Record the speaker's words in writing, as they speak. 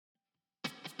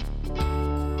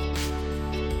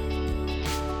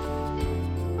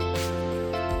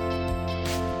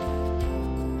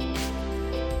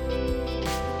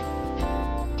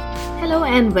Hello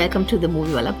and welcome to the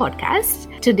Movie Wala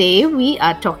podcast. Today we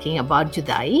are talking about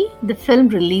Judai, the film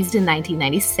released in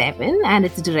 1997 and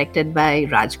it's directed by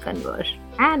Raj Kanwar.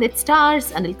 And it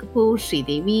stars Anil Kapoor,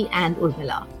 Sridevi and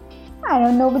Urmila. I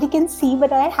know nobody can see,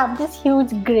 but I have this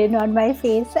huge grin on my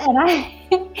face, and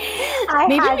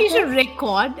Maybe we should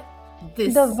record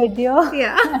this. The video.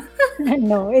 Yeah.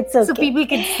 No, it's okay. So people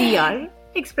can see our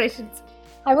expressions.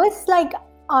 I was like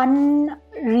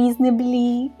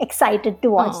unreasonably excited to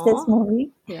watch this movie.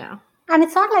 Yeah. And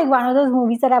it's not like one of those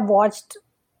movies that I've watched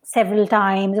several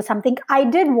times or something. I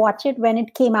did watch it when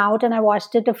it came out, and I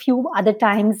watched it a few other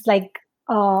times, like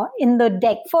in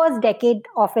the first decade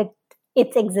of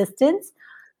its existence.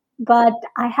 But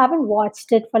I haven't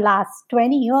watched it for last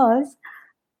 20 years.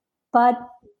 But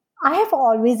I have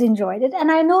always enjoyed it. And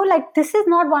I know like this is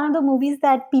not one of the movies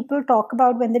that people talk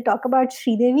about when they talk about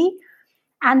Sridevi.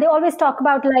 And they always talk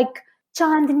about like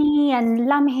Chandni and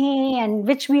Lamhe, and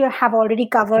which we have already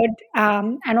covered.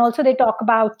 And also they talk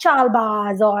about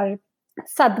Chalbaz or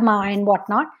Sadma and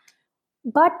whatnot.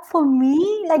 But for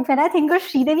me, like when I think of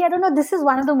Sridevi, I don't know, this is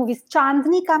one of the movies.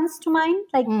 Chandni comes to mind,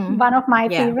 like one of my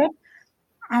favorite.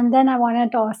 And then I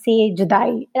wanted to say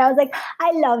Judai. And I was like,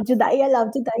 I love Judai.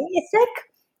 It's like,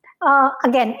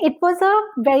 again, it was a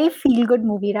very feel-good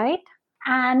movie, right?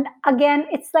 And again,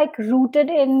 it's like rooted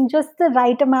in just the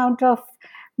right amount of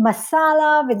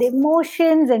masala with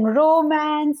emotions and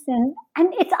romance. And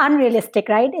it's unrealistic,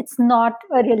 right? It's not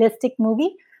a realistic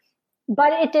movie.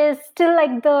 But it is still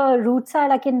like the roots are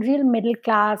like in real middle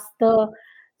class, the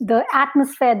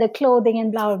atmosphere, the clothing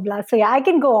and blah, blah, blah. So yeah, I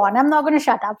can go on. I'm not going to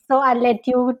shut up. So I'll let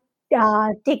you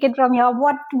take it from here.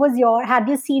 Had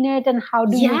you seen it and how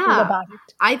do you feel about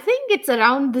it? I think it's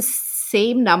around the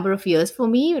same number of years for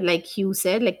me. Like you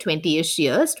said, like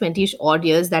 20-ish odd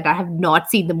years that I have not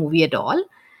seen the movie at all.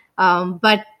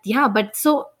 But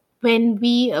so when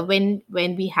we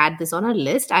had this on our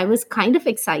list, I was kind of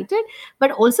excited,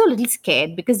 but also a little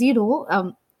scared because,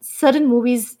 certain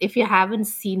movies, if you haven't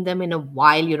seen them in a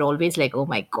while, you're always like, oh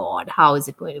my God, how is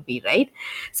it going to be, right?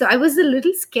 So I was a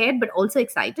little scared, but also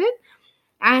excited.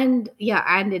 And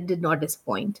it did not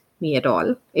disappoint me at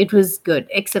all. It was good,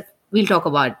 except we'll talk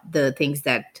about the things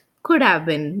that could have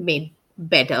been made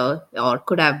better or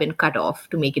could have been cut off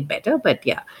to make it better.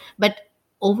 But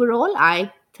overall,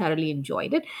 I thoroughly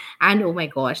enjoyed it. And oh my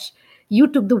gosh, you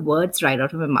took the words right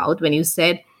out of my mouth when you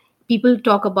said people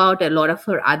talk about a lot of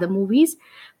her other movies,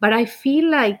 but I feel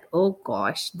like, oh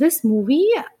gosh, this movie,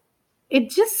 it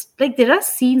just like there are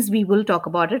scenes, we will talk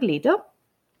about it later,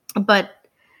 but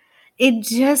it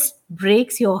just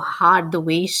breaks your heart the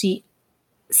way she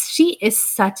is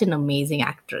such an amazing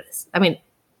actress. I mean,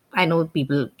 I know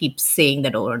people keep saying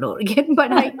that over and over again,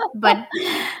 but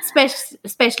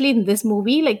especially in this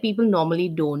movie, like people normally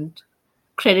don't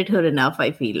credit her enough,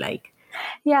 I feel like.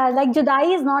 Yeah, like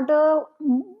Judai is not a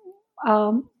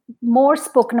more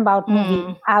spoken about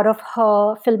movie out of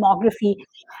her filmography.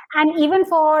 And even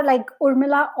for like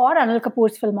Urmila or Anil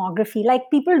Kapoor's filmography,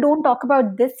 like people don't talk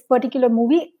about this particular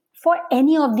movie for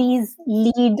any of these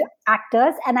lead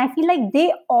actors. And I feel like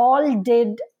they all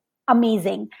did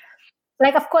amazing.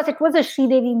 Like, of course, it was a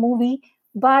Sridevi movie,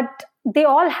 but they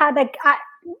all had like,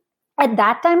 at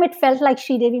that time, it felt like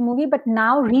Sridevi movie, but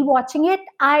now rewatching it,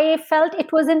 I felt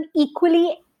it was an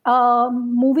equally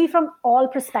movie from all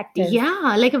perspectives.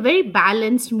 Yeah, like a very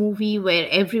balanced movie where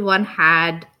everyone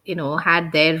had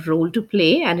their role to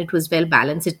play, and it was well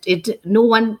balanced. It no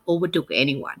one overtook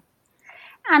anyone.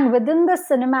 And within the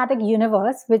cinematic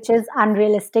universe, which is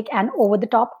unrealistic and over the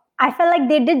top, I felt like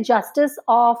they did justice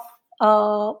of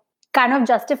kind of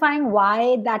justifying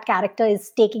why that character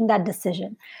is taking that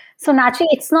decision. So naturally,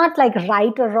 it's not like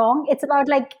right or wrong. It's about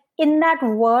like in that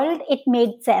world, it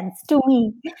made sense to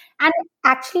me. And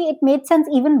actually, it made sense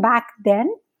even back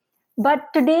then.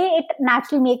 But today, it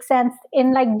naturally makes sense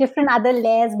in like different other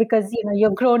layers because, you're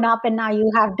grown up and now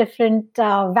you have different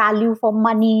value for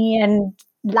money and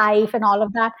life and all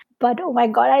of that. But oh my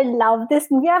God, I love this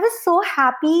movie. I was so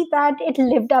happy that it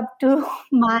lived up to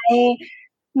my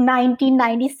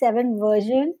 1997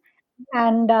 version.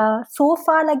 And so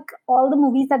far, like all the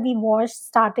movies that we watched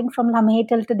starting from Lamhe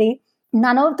till today,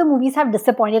 none of the movies have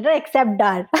disappointed her except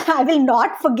Dar. I will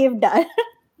not forgive Dar.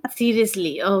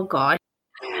 Seriously, oh God.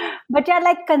 But yeah,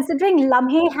 like considering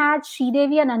Lamhe had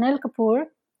Sridevi and Anil Kapoor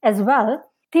as well,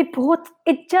 they both,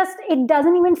 it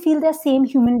doesn't even feel they're same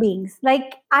human beings.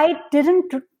 Like I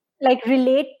didn't like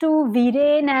relate to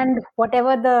Viren and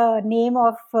whatever the name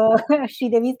of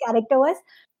Sridevi's character was.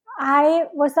 I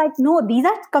was like, no, these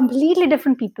are completely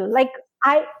different people. Like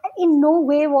in no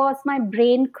way was my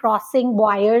brain crossing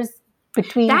wires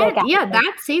between their characters. Yeah,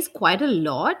 that says quite a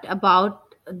lot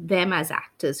about them as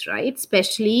actors, right?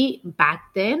 Especially back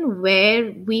then,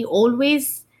 where we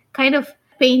always kind of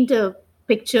paint a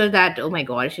picture that, oh my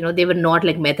gosh, they were not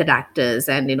like method actors,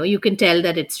 and you can tell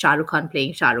that it's Shah Rukh Khan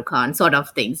playing Shah Rukh Khan sort of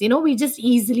things. We just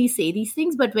easily say these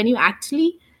things, but when you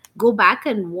actually go back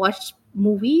and watch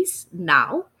movies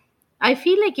now, I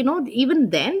feel like even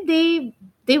then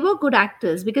they were good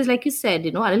actors, because like you said,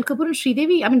 Anil Kapoor and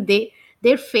Sridevi, I mean,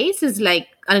 their face is like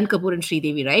Anil Kapoor and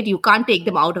Sridevi, right? You can't take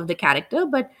them out of the character.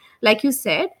 But like you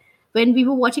said, when we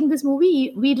were watching this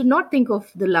movie, we did not think of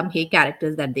the Lamhe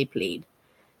characters that they played,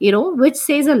 which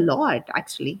says a lot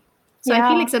actually. So I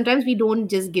feel Yeah. like sometimes we don't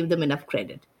just give them enough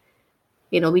credit.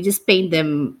 We just paint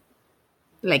them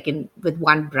like in with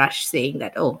one brush, saying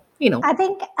that, oh, I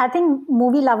think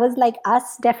movie lovers like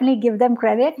us definitely give them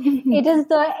credit. It is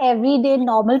the everyday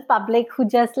normal public who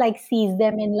just like sees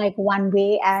them in like one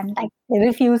way and like they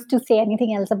refuse to say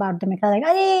anything else about them. It's like,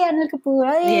 "Hey, Anil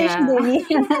Kapoor, hey, yeah, Devi,"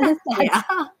 and then yeah,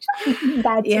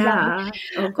 that's about it. yeah.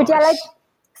 Oh But yeah, like gosh.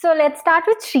 so. Let's start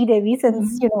with Devi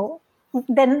since Mhm.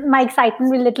 then my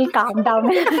excitement will little calm down.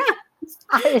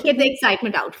 Get the I'll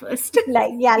excitement out first.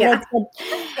 like yeah Yeah,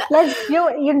 let's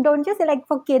you don't just say like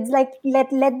for kids like let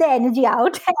the energy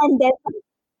out and then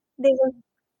they will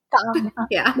calm down.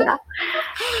 yeah. Yeah.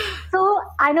 So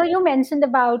I know you mentioned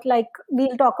about like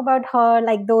we'll talk about her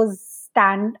like those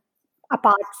stand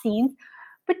apart scenes.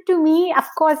 But to me, of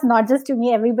course, not just to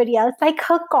me, everybody else, like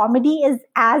her comedy is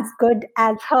as good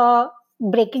as her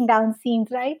breaking down scenes,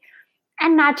 right?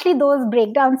 And naturally, those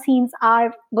breakdown scenes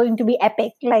are going to be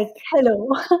epic. Like, hello.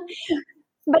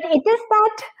 But it is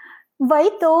that why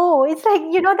though? It's like,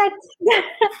 that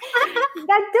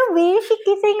that the way she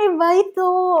keeps saying like why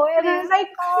though? And I Yeah. was like,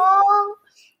 oh.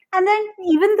 And then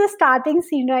even the starting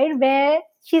scene, right, where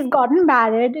she's gotten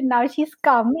married and now she's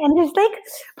come and it's like,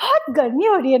 बहुत गर्मी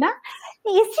हो रही है ना?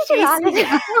 AC चला AC. ले.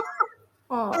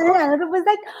 And then Oh. another was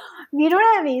like, we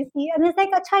don't have AC. And it's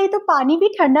like, अच्छा ये तो पानी भी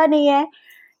ठंडा नहीं है.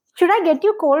 Should I get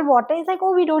you cold water? It's like,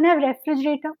 oh, we don't have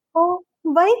refrigerator. Oh,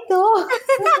 why though?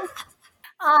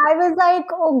 I was like,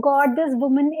 oh God, this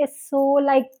woman is so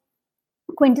like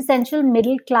quintessential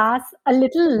middle class, a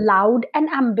little loud and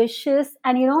ambitious,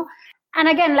 and and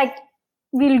again, like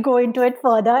we'll go into it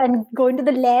further and go into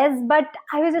the layers, but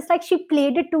I was just like, she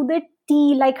played it to the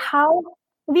T, like how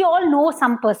we all know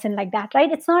some person like that,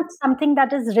 right? It's not something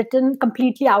that is written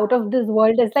completely out of this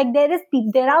world. It's like there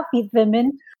are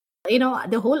women.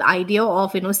 The whole idea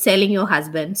of selling your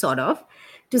husband sort of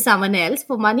to someone else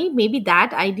for money, maybe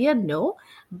that idea, no.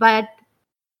 But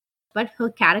her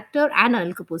character and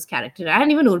Anil Kapoor's character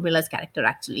and even Urmila's character,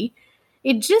 actually,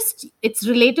 it's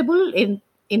relatable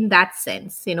in that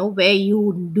sense, where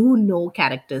you do know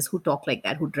characters who talk like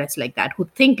that, who dress like that, who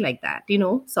think like that,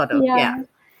 sort of. Yeah. Yeah,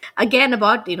 Again,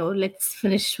 about let's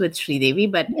finish with Sridevi,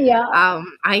 but yeah.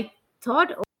 I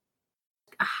thought,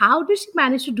 how does she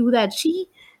manage to do that?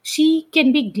 She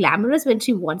can be glamorous when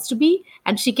she wants to be,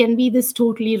 and she can be this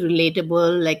totally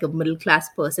relatable, like a middle class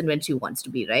person when she wants to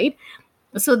be, right?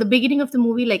 So the beginning of the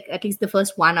movie, like at least the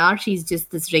first 1 hour, she's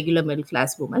just this regular middle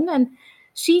class woman, and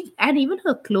even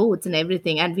her clothes and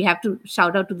everything, and we have to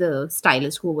shout out to the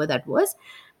stylist, whoever that was,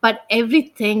 but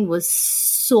everything was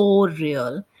so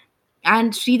real.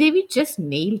 And Sridevi just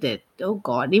nailed it. Oh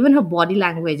God, even her body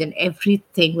language and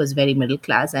everything was very middle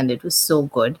class, and it was so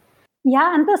good.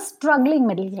 Yeah, and the struggling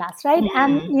middle class, right?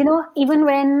 And Mm. even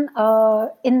when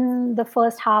in the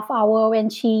first half hour when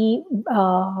she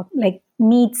like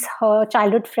meets her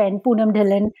childhood friend Poonam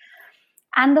Dhillon,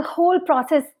 and the whole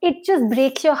process, it just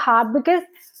breaks your heart because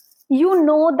you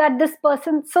know that this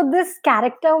person, so this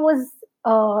character was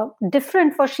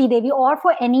different for Devi or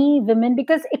for any women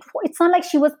because it's not like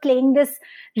she was playing this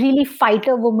really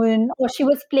fighter woman or she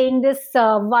was playing this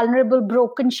vulnerable,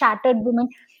 broken, shattered woman.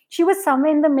 She was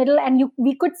somewhere in the middle, and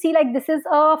we could see like this is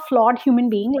a flawed human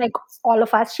being, like all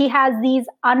of us. She has these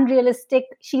unrealistic.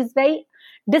 She's very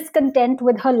discontent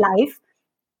with her life,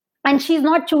 and she's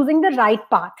not choosing the right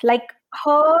path. Like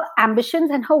her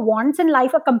ambitions and her wants in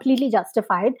life are completely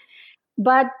justified,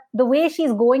 but the way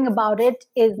she's going about it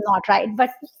is not right. But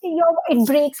it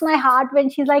breaks my heart when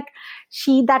she's like,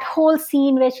 that whole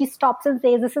scene where she stops and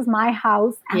says, "This is my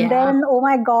house," and Yeah. then oh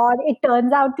my God, it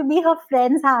turns out to be her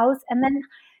friend's house, and then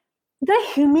the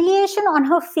humiliation on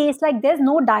her face, like there's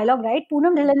no dialogue, right?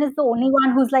 Poonam Dhillon is the only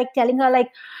one who's like telling her like,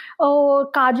 oh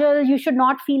Kajal, you should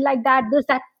not feel like that, this,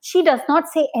 that. She does not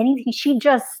say anything. She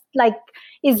just like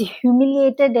is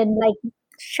humiliated and like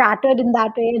shattered in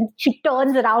that way, and she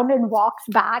turns around and walks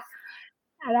back.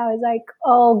 And I was like,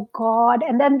 oh God.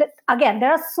 And then again,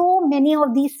 there are so many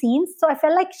of these scenes, so I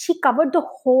felt like she covered the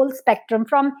whole spectrum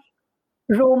from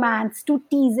romance to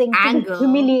teasing to be Anger,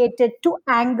 humiliated to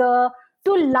anger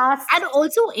to lust. and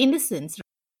also innocence.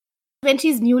 When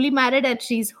she's newly married and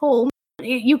she's home,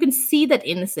 you can see that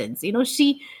innocence.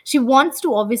 She wants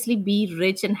to obviously be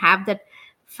rich and have that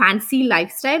fancy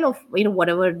lifestyle of,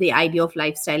 whatever the idea of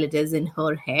lifestyle it is in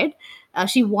her head.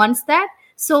 She wants that.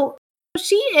 So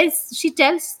she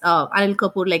tells Anil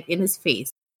Kapoor, like, in his face,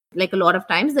 like, a lot of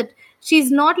times, that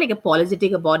she's not like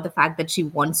apologetic about the fact that she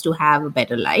wants to have a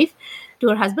better life to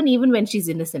her husband, even when she's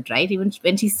innocent, right? Even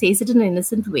when she says it in an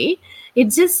innocent way,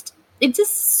 it's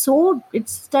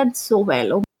done so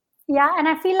well. Oh, Yeah, and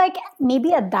I feel like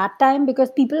maybe at that time,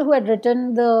 because people who had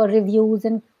written the reviews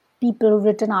and people who've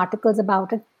written articles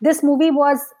about it, this movie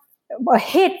was a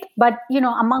hit. But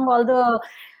among all the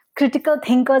critical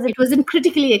thinkers, it it wasn't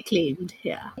critically acclaimed.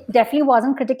 Yeah. definitely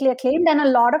wasn't critically acclaimed. And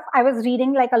I was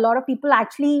reading like a lot of people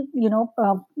actually,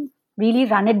 really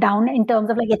run it down in terms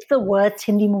of like it's the worst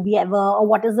Hindi movie ever, or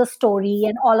what is the story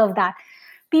and all of that.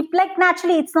 People, like,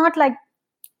 naturally, it's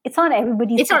not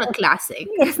everybody's It's not cup a of classic.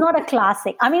 it's not a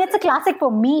classic. I mean, it's a classic for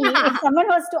me. If someone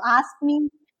was to ask me,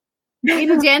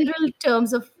 In general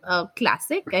terms of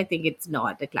classic, I think it's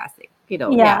not a classic. Yeah.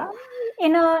 yeah,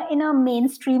 in a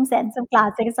mainstream sense of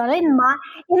classic, it's not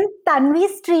in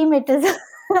Tanvi's stream, it is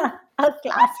a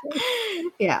classic.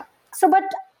 Yeah. So, but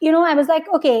I was like,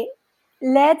 okay,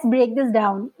 let's break this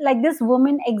down. Like, this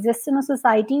woman exists in a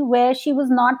society where she was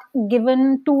not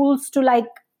given tools to like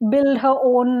build her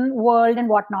own world and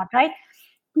whatnot, right?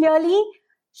 Clearly,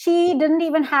 she didn't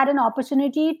even had an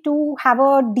opportunity to have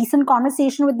a decent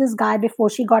conversation with this guy before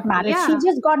she got married. She Yeah.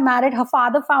 just got married. Her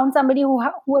father found somebody who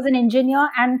was an engineer,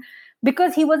 and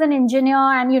because he was an engineer,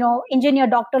 and engineer,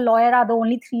 doctor, lawyer are the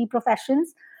only three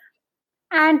professions,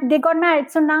 and they got married.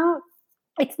 So now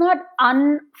it's not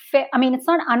unfair. I mean, it's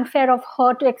not unfair of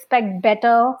her to expect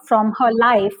better from her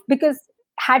life, because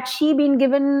had she been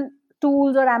given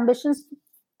tools or ambitions,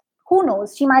 who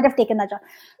knows, she might have taken that job.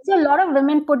 So a lot of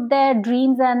women put their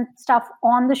dreams and stuff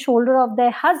on the shoulder of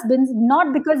their husbands,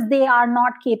 not because they are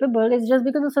not capable. It's just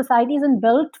because the society isn't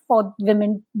built for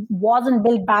women, wasn't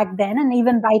built back then, and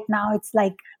even right now it's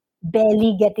like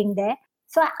barely getting there.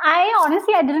 So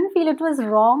I didn't feel it was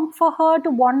wrong for her to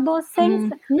want those things.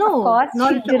 Of No, course, not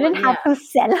she at all. didn't have Yeah. to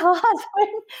sell her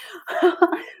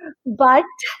husband, but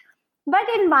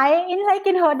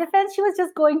in her defense, she was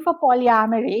just going for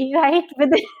polyamory, right?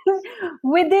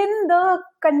 Within the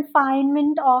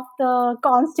confinement of the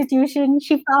constitution,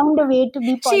 she found a way to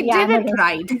be She did it polyamorous.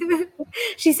 right.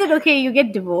 She said, okay, you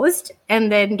get divorced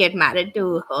and then get married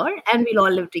to her, and we'll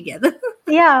all live together.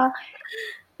 Yeah,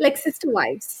 Like sister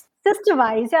wives. sister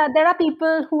wise, yeah, there are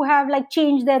people who have like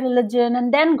changed their religion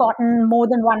and then gotten more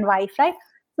than one wife, right?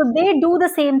 So they do the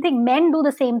same thing. Men do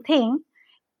the same thing,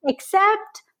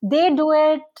 except they do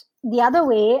it the other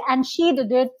way, and she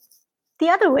did it the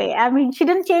other way. I mean, she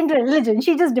didn't change her religion,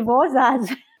 she just divorced us.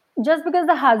 Just because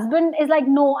the husband is like,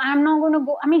 no, I'm not going to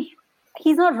go. I mean,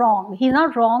 he's not wrong. He's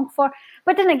not wrong for,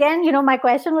 but then again, my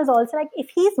question was also like, if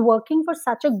he's working for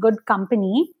such a good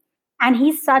company and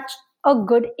he's such a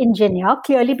good engineer,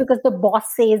 clearly because the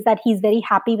boss says that he's very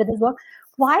happy with his work,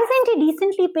 why isn't he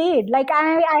decently paid? Like,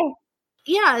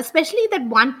 Yeah, especially that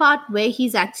one part where he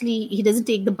doesn't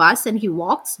take the bus and he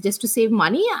walks just to save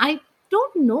money. I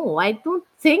don't know. I don't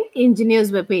think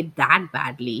engineers were paid that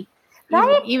badly.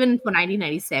 right? Even for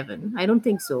 1997. I don't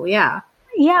think so. Yeah.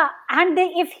 Yeah, and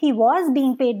if he was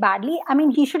being paid badly, I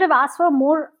mean, he should have asked for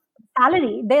more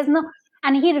salary. There's no,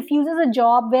 and he refuses a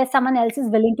job where someone else is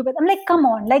willing to pay. I'm like, come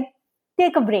on, like,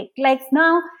 take a break. Like,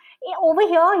 now, over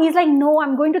here, he's like, no,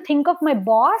 I'm going to think of my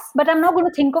boss, but I'm not going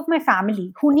to think of my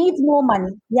family who needs more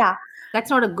money. Yeah, That's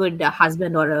not a good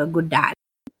husband or a good dad.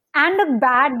 and a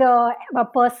bad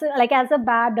person, like as a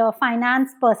bad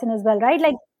finance person as well, right?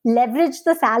 Like, leverage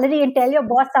the salary and tell your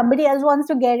boss somebody else wants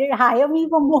to get it, hire me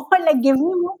for more, like give me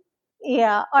more.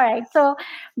 Yeah, all right. So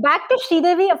back to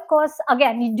Sridevi, of course.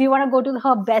 Again, do you want to go to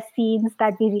her best scenes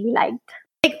that we really liked?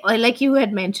 Like you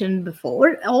had mentioned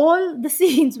before, all the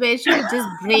scenes where she would just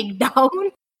break down.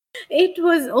 It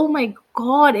was, oh my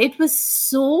god, it was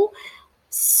so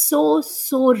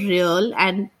real,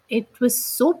 and it was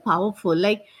so powerful.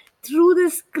 Like, through the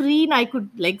screen I could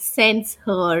like sense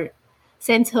her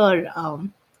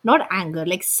not anger,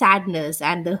 like sadness,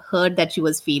 and the hurt that she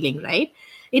was feeling, right?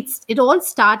 It all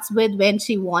starts with when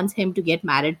she wants him to get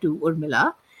married to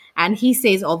Urmila, and he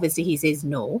says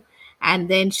no. And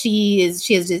then she has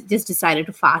just decided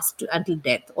to fast until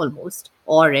death, almost,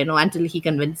 or until he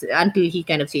kind of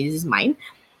changes his mind.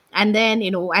 And then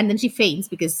she faints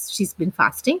because she's been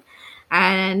fasting.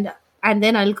 And and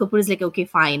then Al Kapoor is like, okay,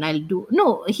 fine, I'll do.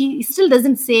 No, he still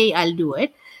doesn't say I'll do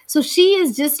it. So she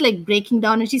is just like breaking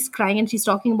down and she's crying and she's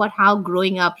talking about how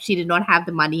growing up she did not have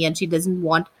the money and she doesn't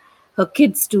want her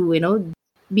kids to,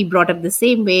 be brought up the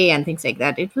same way and things like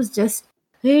that. It was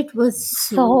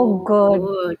So so good.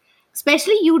 good.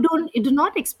 Especially you do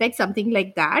not expect something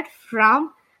like that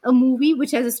from a movie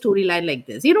which has a storyline like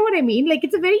this. You know what I mean? Like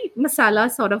it's a very masala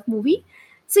sort of movie.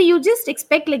 So you just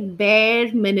expect like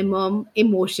bare minimum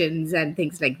emotions and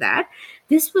things like that.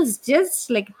 This was just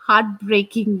like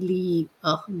heartbreakingly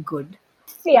good.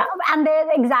 Yeah, and there's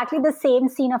exactly the same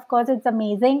scene. Of course, it's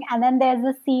amazing. And then there's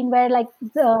a scene where, like,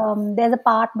 there's a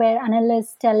part where Anil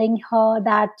is telling her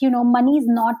that money is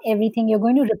not everything. You're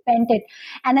going to repent it.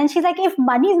 And then she's like, if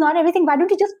money is not everything, why don't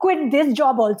you just quit this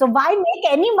job also? Why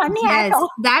make any money at Yes, all?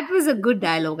 that was a good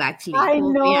dialogue actually. I Yeah,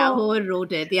 know. whoever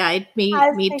wrote it. Yeah, it I made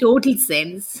was made like, total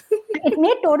sense. it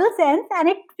made total sense, and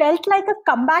it felt like a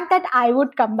comeback that I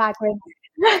would come back with.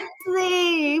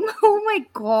 Same. Oh my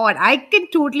god. I can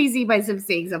totally see myself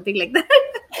saying something like that.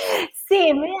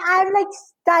 Same. I'm like,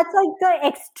 that's like the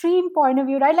extreme point of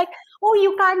view, right? Like, oh,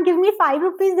 you can't give me 5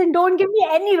 rupees, then don't give me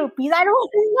any rupees. I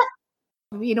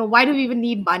don't. Why do we even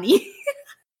need money?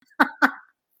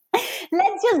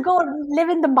 Let's just go live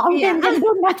in the Yeah. mountains and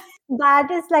do nothing.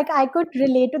 That is like, I could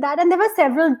relate to that, and there were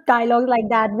several dialogues like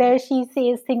that where she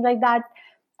says things like that,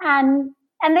 and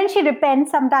and then she repents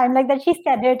sometime like that she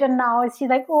said it, and now she's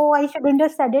like, oh, I shouldn't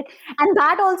have said it, and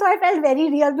that also I felt very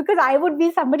real because I would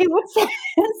be somebody who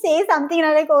would say something and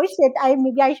I'm like, oh shit,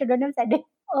 I shouldn't have said it.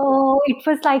 Oh, it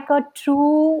was like a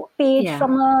true page Yeah.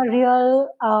 from a real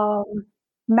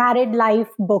married life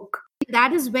book.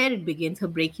 That is where it begins, her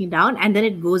breaking down, and then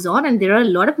it goes on, and there are a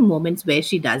lot of moments where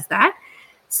she does that.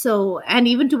 So, and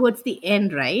even towards the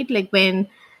end, right? Like when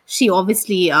she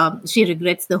obviously she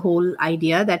regrets the whole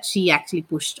idea that she actually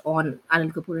pushed on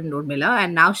Anil Kapoor and Urmila,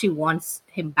 and now she wants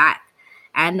him back.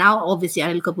 And now obviously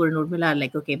Anil Kapoor and Urmila are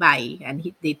like, okay, bye, and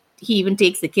he even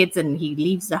takes the kids and he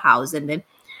leaves the house, and then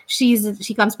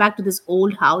she comes back to this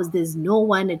old house. There's no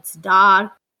one. It's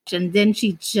dark, and then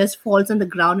she just falls on the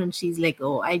ground and she's like,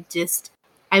 oh, I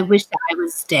wish that I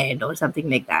was dead or something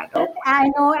like that. Oh, I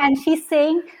know, and she's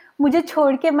saying, "मुझे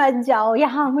छोड़ के मत जाओ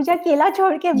यहाँ, मुझे अकेला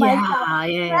छोड़ के मत जाओ." yeah, And I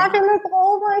yeah. feel like,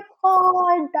 oh my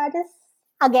god, that is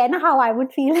again how I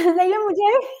would feel. Like,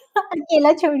 मुझे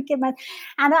अकेला छोड़ के मत.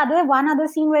 And one other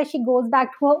scene where she goes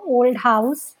back to her old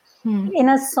house Hmm. in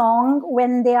a song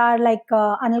when they are like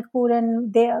Anil Kapoor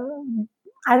and they.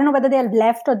 I don't know whether they're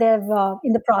left or they're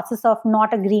in the process of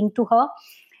not agreeing to her.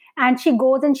 And she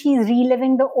goes and she's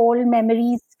reliving the old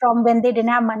memories from when they didn't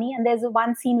have money. And there's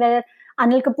one scene where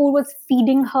Anil Kapoor was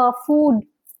feeding her food.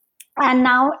 And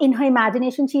now in her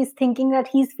imagination, she's thinking that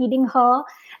he's feeding her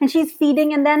and she's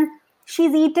feeding and then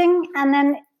she's eating. And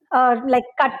then, like,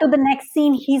 cut to the next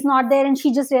scene, he's not there. And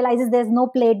she just realizes there's no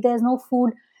plate, there's no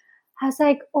food. I was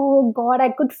like, oh God, I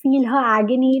could feel her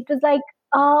agony. It was like,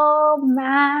 oh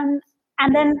man.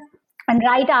 And then, and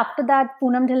right after that,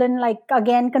 Poonam Dhillon like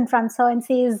again confronts her and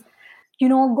says,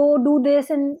 go do this.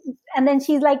 And then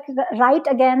she's like right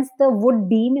against the wood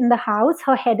beam in the house.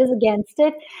 Her head is against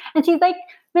it. And she's like,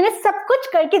 मैंने सब कुछ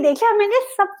करके देख लिया मैंने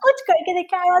सब कुछ करके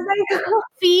देखा. I was like,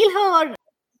 Feel her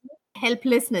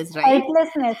helplessness, right?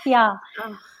 helplessness, yeah.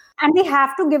 Ah. And we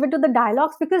have to give it to the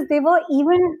dialogues because they were,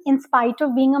 even in spite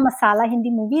of being a masala Hindi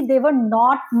movie, they were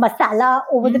not masala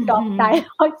over the top Mhm.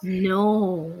 dialogues.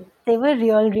 No. They were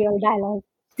real dialogues.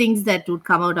 Things that would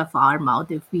come out of our mouth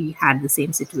if we had the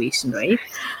same situation, right?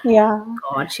 Yeah.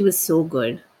 God, she was so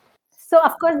good. So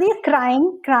of course these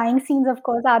crying scenes, of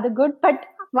course, are the good. But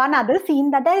one other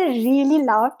scene that I really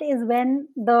loved is when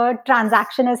the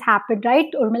transaction has happened.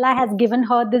 Right, Urmila has given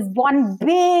her this one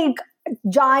big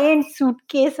giant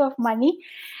suitcase of money,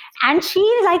 and she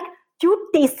like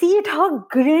see it. Her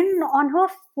grin on her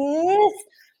face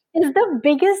is the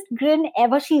biggest grin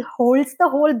ever. She holds the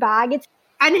whole bag.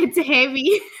 And it's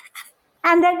heavy.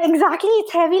 And then exactly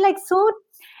it's heavy like so,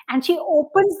 and she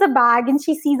opens the bag and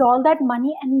she sees all that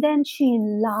money and then she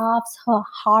laughs her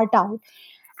heart out.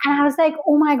 And I was like,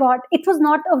 oh my god, it was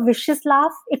not a vicious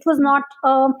laugh, it was not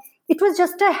it was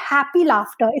just a happy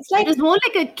laughter. It's It like, was more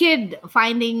like a kid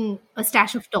finding a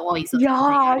stash of toys or something.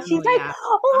 I yeah, don't she's know, like, yeah.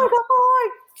 oh my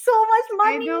god, so much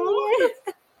I money.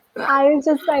 know. I was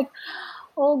just like,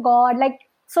 oh god, like,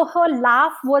 so her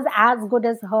laugh was as good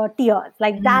as her tears.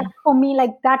 Like that for me,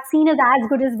 like that scene is as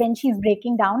good as when she's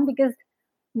breaking down because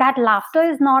that laughter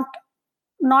is not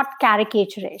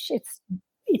caricaturish.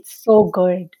 It's so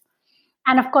good.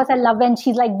 And of course, I love when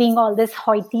she's like being all this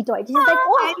hoity-toity. She's like, I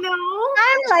oh, know.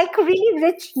 I'm like really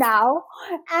rich now,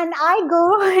 and I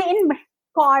go in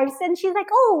cars. And she's like,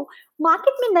 oh,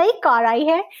 market में नई car आई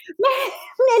है,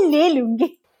 मैं ले लूंगी.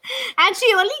 And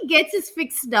she only gets his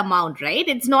fixed amount, right?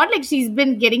 It's not like she's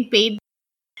been getting paid,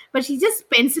 but she just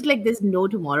spends it like there's no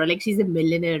tomorrow. Like she's a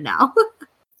millionaire now.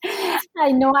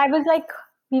 I know. I was like,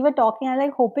 we were talking. I was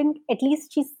like hoping at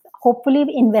least she's hopefully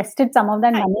invested some of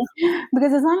that money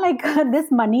because it's not like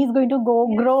this money is going to go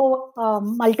grow,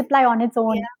 multiply on its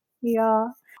own. Yeah.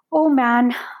 Oh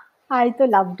man, I so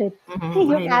loved it.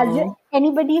 I As know.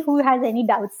 anybody who has any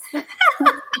doubts, when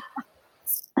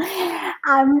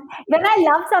I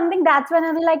love something, that's when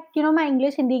I'm like, my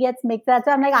English Hindi gets mixed. That's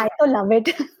why I'm like, I so love it.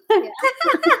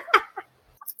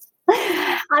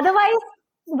 Otherwise,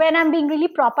 when I'm being really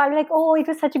proper, I'm like, oh, it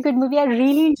was such a good movie. I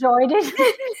really enjoyed it.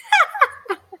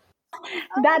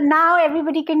 That now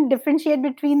everybody can differentiate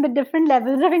between the different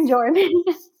levels of enjoyment.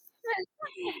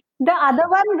 The other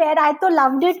one where I so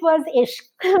loved it was Ishq.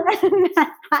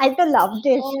 I so loved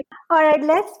it. All right,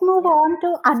 let's move on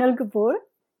to Anil Kapoor.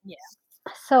 Yeah.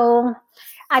 So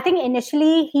I think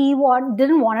initially he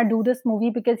didn't want to do this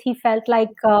movie because he felt like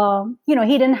he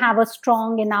didn't have a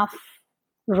strong enough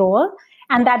role,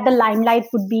 and that the limelight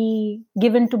would be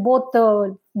given to both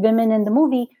the women in the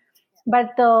movie.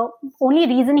 But the only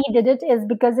reason he did it is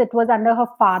because it was under her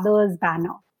father's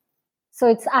banner. So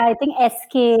it's, I think,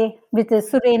 SK, which is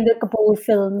Surendra Kapoor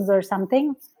Films or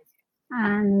something,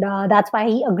 and that's why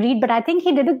he agreed. But I think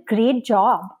he did a great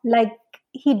job. Like,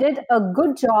 he did a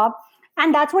good job,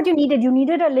 and that's what you needed. You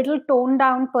needed a little toned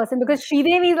down person because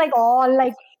Sridevi is like all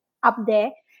like up there,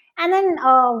 and then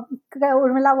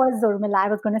Urmila was Urmila. I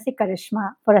was going to say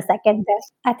Karishma for a second there.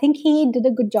 I think he did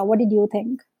a good job. What did you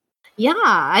think? Yeah,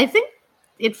 I think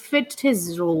it fit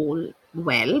his role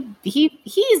well.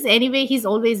 He's anyway, he's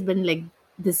always been like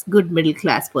this good middle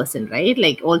class person, right?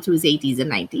 Like all through his 80s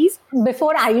and 90s.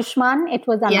 Before Ayushman, it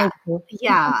was Yeah. Anil Kapoor.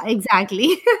 Yeah,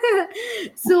 exactly.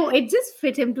 So it just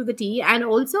fit him to the T. And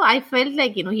also I felt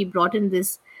like, he brought in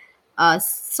this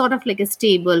sort of like a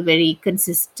stable, very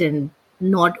consistent,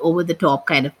 not over the top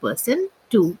kind of person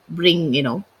to bring,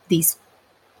 these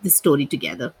this story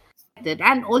together.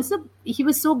 And also he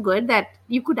was so good that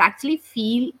you could actually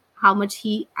feel how much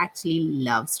he actually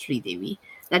loves Sridevi,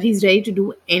 that he's ready to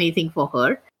do anything for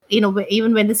her.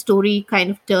 Even when the story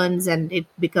kind of turns and it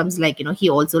becomes like, he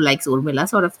also likes Urmila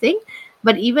sort of thing.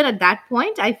 But even at that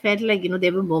point, I felt like,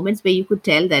 there were moments where you could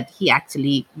tell that he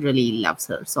actually really loves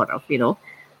her, sort of,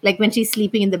 like when she's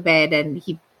sleeping in the bed and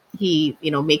he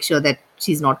makes sure that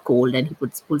she's not cold, and he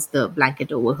pulls the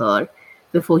blanket over her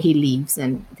before he leaves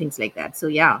and things like that. So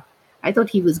yeah, I thought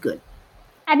he was good.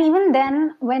 And even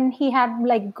then, when he had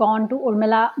like gone to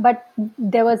Urmila, but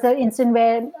there was an instant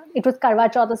where it was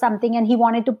Karwa Chauth or something, and he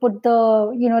wanted to put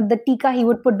the tika he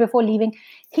would put before leaving.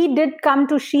 He did come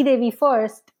to Sridevi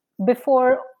first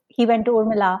before he went to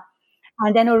Urmila,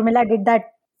 and then Urmila did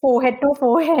that forehead to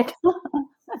forehead.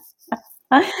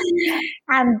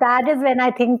 And that is when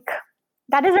I think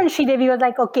that is when Sridevi was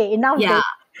like, okay, enough. Yeah,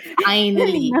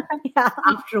 finally. Yeah.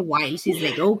 After a while, she's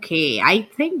like, okay, I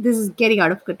think this is getting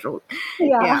out of control.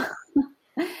 Yeah.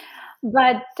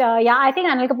 But yeah, I think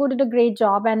Anil Kapoor did a great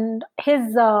job, and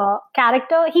his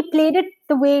character, he played it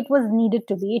the way it was needed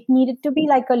to be. It needed to be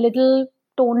like a little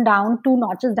toned down, two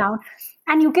notches down.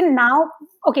 And you can now,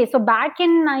 okay, so back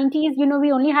in 90s,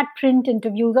 we only had print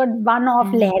interviews or one-off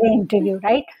Lehre interview,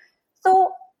 right?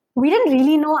 So we didn't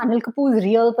really know Anil Kapoor's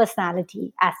real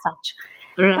personality as such.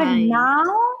 Right. But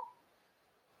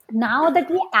now that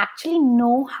we actually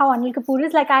know how Anil Kapoor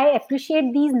is, like, I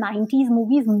appreciate these 90s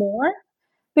movies more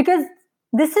because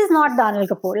this is not the Anil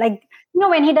Kapoor. Like,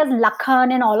 when he does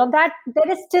Lakhan and all of that, there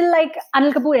is still like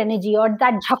Anil Kapoor energy or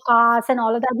that jhakas and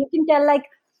all of that. You can tell, like,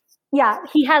 yeah,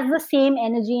 he has the same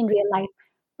energy in real life.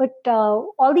 But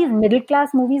all these middle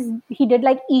class movies, he did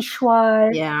like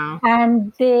Ishwar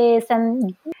and this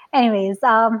and anyways.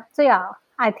 So yeah,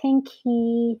 I think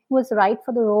he was right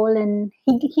for the role, and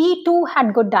he too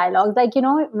had good dialogue. Like,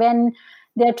 when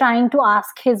they're trying to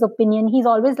ask his opinion, he's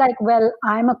always like, well,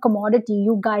 I'm a commodity.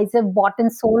 You guys have bought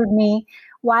and sold me.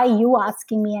 Why are you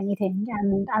asking me anything?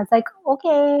 And I was like,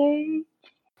 okay.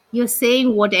 You're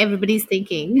saying what everybody's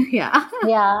thinking. Yeah.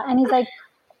 Yeah. And he's like,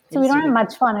 so we don't have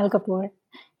much for Anil Kapoor.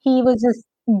 He was just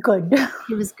good.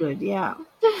 He was good, yeah.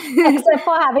 Except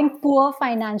for having poor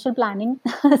financial planning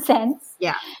sense.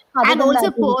 Yeah. Other And than also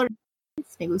that, poor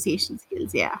negotiation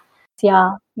skills, yeah.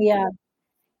 Yeah.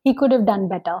 He could have done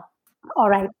better. All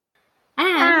right.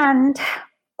 And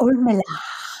Urmila.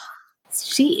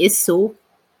 She is so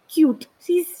cute.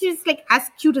 She's like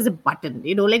as cute as a button,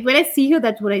 like when I see her,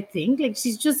 that's what I think. Like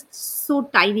she's just so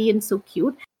tiny and so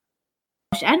cute.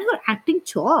 And her acting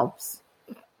chops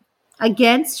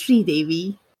against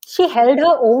Sridevi. She held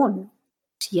her own.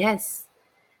 Yes.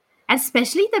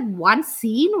 especially that one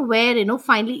scene where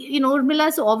finally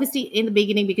Urmila. So obviously in the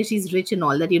beginning, because she's rich and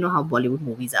all that, how Bollywood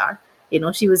movies are.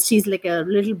 She's like a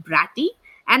little bratty,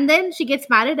 and then she gets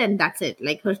married, and that's it.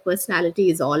 Like her personality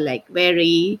is all like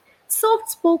very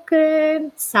soft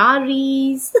spoken,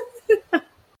 saris.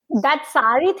 That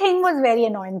sari thing was very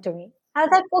annoying to me. I was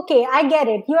like, okay, I get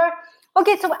it. You're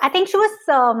okay. So I think she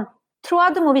was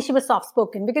throughout the movie she was soft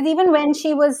spoken, because even when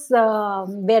she was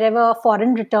wherever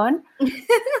foreign return,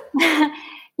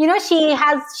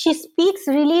 she speaks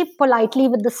really politely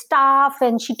with the staff,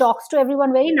 and she talks to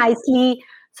everyone very nicely.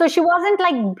 So she wasn't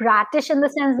like brattish in the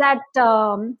sense that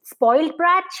spoiled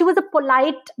brat. She was a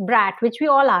polite brat, which we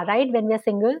all are, right, when we're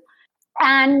single.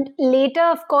 And later,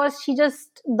 of course, she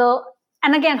just the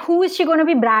and again, who is she going to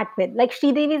be brat with? Like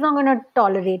Sridevi is not going to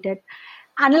tolerate it.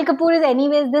 Anil Kapoor is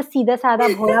anyways the Sida Sada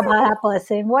Bhola Bhala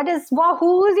person.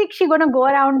 Who is she going to go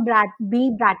around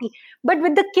be bratty? But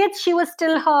with the kids, she was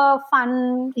still her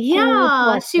fun, cute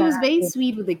Yeah, she was very personality.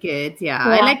 sweet with the kids. Yeah,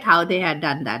 I Yeah, liked how they had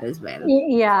done that as well.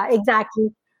 yeah, exactly.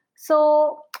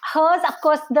 So hers, of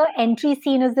course, the entry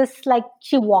scene is this like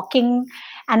she walking,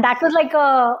 and that was like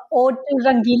a ode to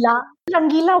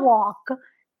Rangila walk.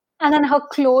 And then her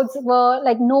clothes were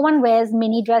like no one wears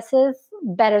mini dresses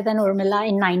better than Urmila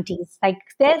in 90s. Like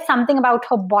there's something about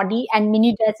her body and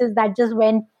mini dresses that just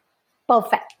went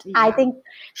perfect. I Yeah, think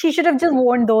she should have just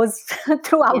worn those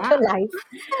throughout her yeah. life.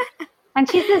 And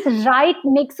she's this right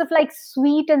mix of like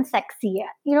sweet and sexy.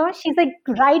 She's like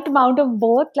right amount of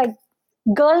both, like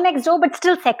girl next door, but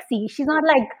still sexy. She's not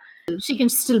like, She can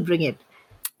still bring it.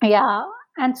 yeah,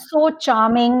 and so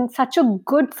charming, such a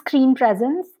good screen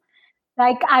presence.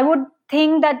 Like I would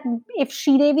think that if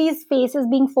Sridevi's face is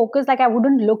being focused, like I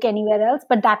wouldn't look anywhere else,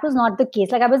 but that was not the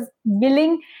case. Like I was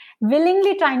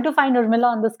willingly trying to find Urmila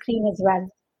on the screen as well.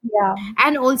 Yeah.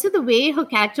 And also the way her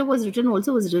character was written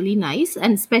also was really nice,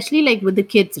 and especially like with the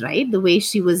kids, right? The way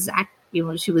she was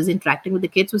she was interacting with the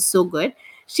kids was so good.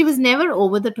 She was never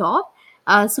over the top.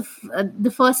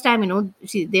 The first time,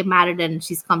 they're married and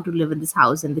she's come to live in this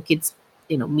house, and the kids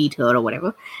meet her or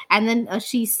whatever, and then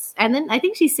I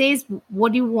think she says,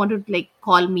 what do you want to like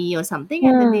call me or something,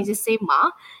 and then they Hmm. just say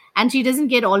ma, and she doesn't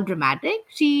get all dramatic.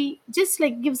 She just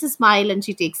like gives a smile, and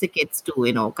she takes the kids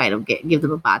to kind of give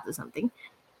them a bath or something.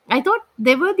 I thought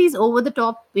there were these over the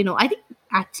top, I think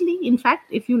actually, in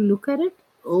fact, if you look at it,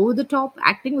 over the top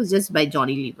acting was just by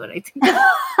Johnny Lever, I think.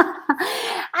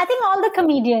 I think all the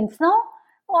comedians, no?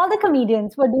 All the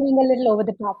comedians were doing a little over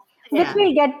the top, which Yeah.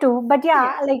 we'll get to. But yeah,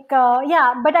 Yeah. like,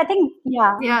 yeah, but I think,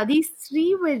 yeah, Yeah. These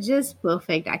three were just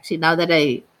perfect, actually, now that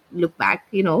I look back.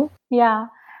 yeah.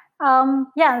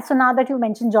 Yeah, so now that you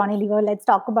mentioned Johnny Lever, let's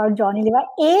talk about Johnny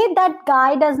Lever. That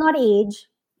guy does not age.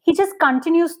 He just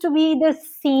continues to be the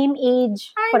same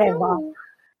age I forever. know.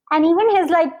 And even his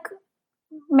like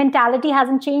mentality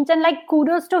hasn't changed. And like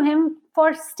kudos to him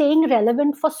for staying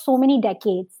relevant for so many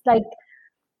decades. Like,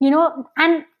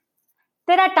 and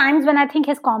there are times when I think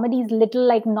his comedy is little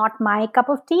like not my cup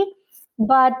of tea,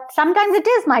 but sometimes it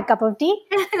is my cup of tea.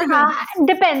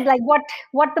 Depends like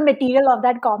what the material of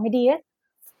that comedy is.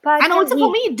 But And also for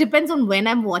he me, it depends on when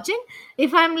I'm watching.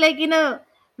 If I'm like in a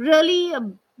really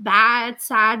bad,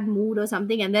 sad mood or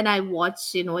something, and then I watch,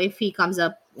 if he comes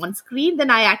up on screen, then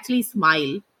I actually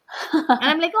smile. And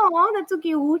I'm like, oh, that's so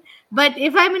cute. But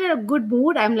if I'm in a good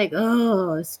mood, I'm like,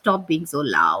 oh, stop being so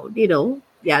loud.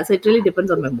 Yeah, so it really depends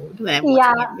on my mood when I'm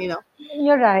yeah, watching him.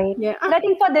 you're right. Yeah. But I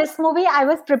think for this movie, I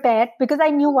was prepared because I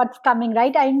knew what's coming,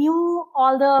 right? I knew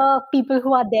all the people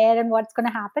who are there and what's going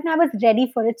to happen. I was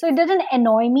ready for it. So it didn't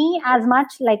annoy me as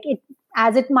much like it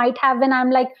as it might have when I'm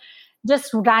like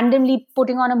just randomly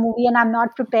putting on a movie and I'm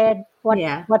not prepared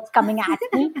Yeah. what's coming at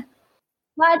me.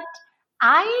 But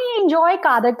I enjoy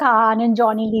Kader Khan and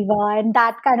Johnny Lever and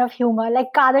that kind of humor. Like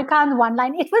Kader Khan's one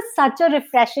line, it was such a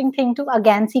refreshing thing to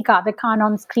again see Kader Khan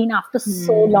on screen after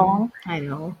so long, I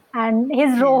know. and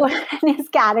his Yeah. role and his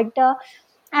character.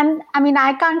 And I mean,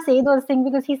 I can't say those things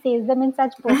because he says them in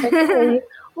such perfect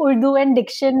Urdu and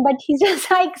diction, but he's just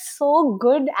like so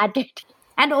good at it.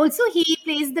 And also, he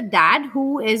plays the dad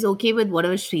who is okay with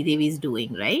whatever Sridevi is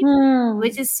doing, right?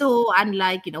 Which Hmm. is so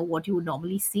unlike, what you would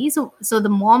normally see. So the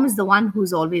mom is the one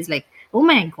who's always like, oh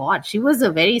my God, she was a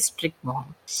very strict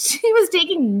mom. She was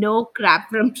taking no crap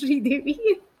from Sridevi.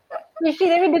 Rishi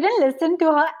Devi didn't listen to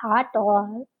her at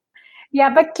all. Yeah,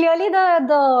 but clearly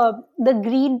the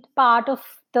greed part of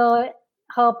the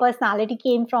her personality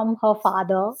came from her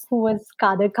father, who was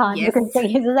Kader Khan, because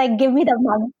Yes. he was like, "Give me the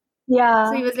money." So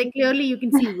Yeah, he was like, clearly you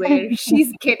can see where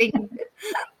she's getting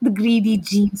the greedy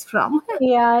genes from.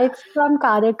 yeah, it's from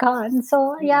Kader Khan.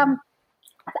 So yeah, Yeah.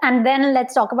 and then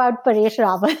let's talk about Paresh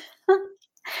Rawal.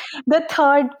 the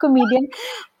third comedian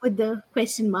With the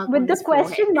question mark with on the his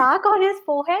question forehead. mark on his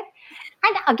forehead.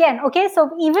 And again, okay, so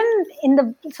even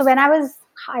so when I was,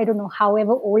 I don't know,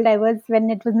 however old I was when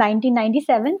it was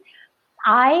 1997,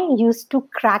 I used to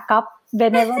crack up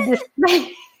whenever this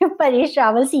Paresh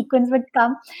Rawal sequence would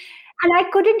come. And I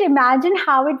couldn't imagine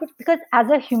how it would, because as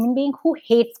a human being who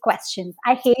hates questions,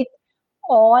 I hate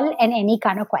all and any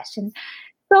kind of question.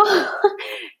 So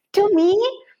to me,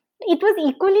 it was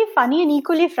equally funny and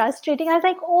equally frustrating. I was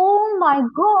like, oh my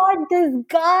God, this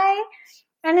guy.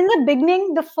 And in the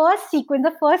beginning, the first sequence,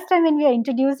 the first time when we are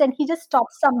introduced, and he just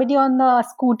stops somebody on the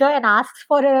scooter and asks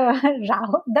for a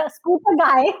row. The scooter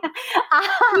guy.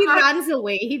 He runs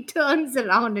away. He turns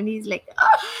around and he's like,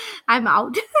 I'm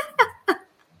out.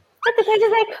 But the question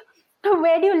is like,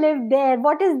 where do you live there?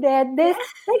 What is there? This,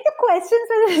 like the questions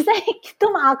were like,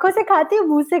 तुम आँखों से खाते हो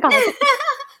मुंह से खाते हो?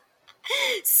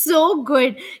 So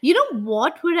good. You know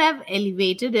what would have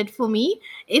elevated it for me?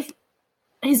 If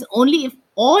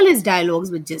all his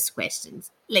dialogues were just questions,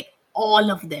 like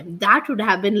all of them, that would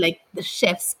have been like the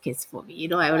chef's kiss for me.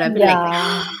 I would have been like,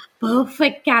 Yeah.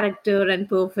 perfect character and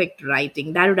perfect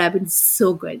writing. That would have been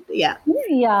so good. Yeah.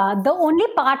 Yeah, the only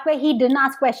part where he didn't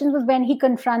ask questions was when he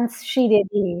confronts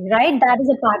Sridevi, right? That is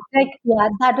the part. Like, yeah,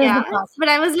 that was the Yeah. part. But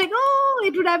I was like, oh,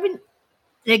 it would have been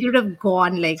like, it would have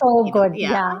gone like, So good,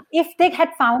 yeah. yeah. If they had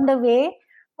found a way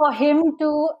for him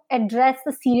to address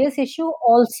the serious issue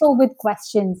also with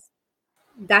questions,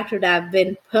 That would have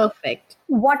been perfect.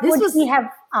 what This would he was have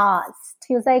asked?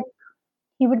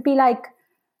 He would be like,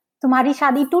 तुम्हारी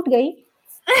शादी टूट गई?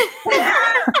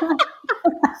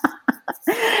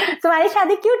 तुम्हारी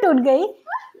शादी क्यों टूट गई?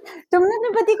 तुमने अपने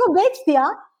पति को बेच दिया?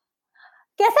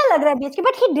 कैसा लग रहा है बेच के?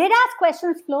 But he did ask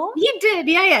questions, Flo. He did,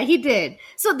 yeah, he did.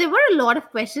 So there were a lot of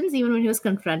questions even when he was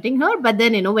confronting her. But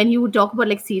then, when you would talk about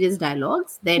like serious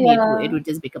dialogues, then Yeah. it would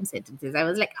just become sentences. I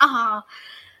was like,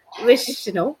 wish,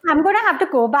 I'm going to have to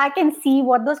go back and see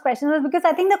what those questions were, because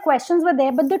I think the questions were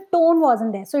there, but the tone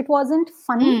wasn't there. So it wasn't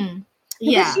funny.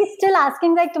 Because Yeah. she's still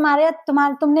asking like,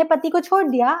 तुमने पति को छोड़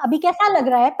दिया? अभी कैसा लग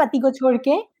रहा है पति को छोड़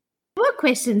के? There were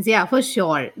questions, yeah, for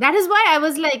sure. That is why I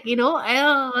was like,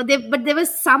 but there were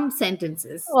some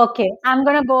sentences. Okay, I'm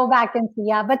going to go back and see.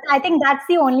 Yeah, but I think that's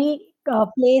the only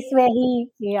place where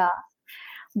yeah.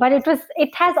 But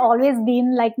it has always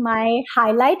been like my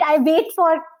highlight. I wait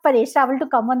for Paresh Rawal to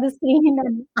come on the screen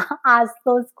and ask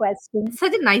those questions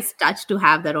Such a nice touch to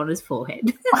have that on his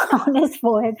forehead. on his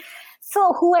forehead.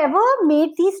 So whoever made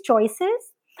these choices,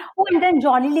 and then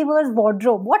Johnny Lever's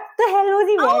wardrobe. What the hell was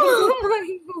he wearing? Oh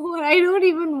my God, I don't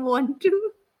even want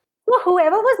to. So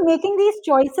whoever was making these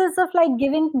choices of like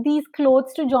giving these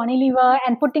clothes to Johnny Lever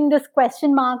and putting this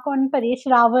question mark on Paresh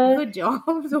Rawal. Good job.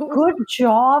 though. Good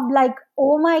job. Like,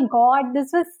 oh my God,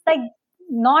 this was like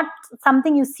not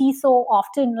something you see so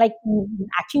often. Like,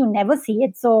 actually, you never see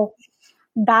it. So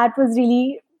that was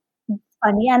really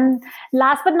funny. And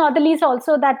last but not the least,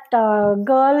 also that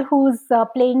girl who's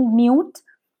playing mute,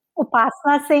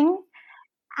 Upasana Singh.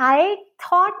 I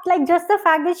thought like just the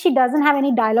fact that she doesn't have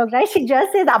any dialogue, right? She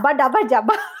just says abba dabba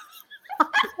jabba.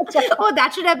 Oh,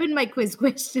 that should have been my quiz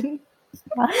question.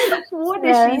 What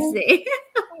does she say?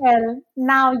 Well,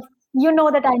 now you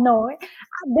know that I know.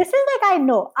 This is like I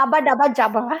know. Abba dabba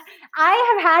jabba. I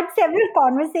have had several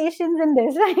conversations in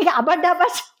this. Like abba dabba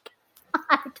jabba.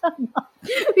 I don't know.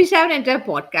 We should have an entire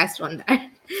podcast on that.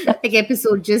 Like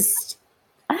episode just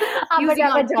Abba using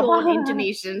our dabba tone, jabba.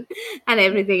 intonation, and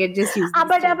everything, and just use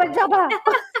Abba dabba jabba.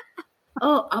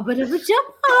 Oh, abba dabba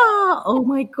jabba. Oh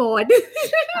my God.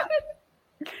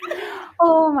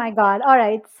 Oh my God. All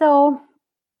right. So,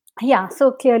 yeah.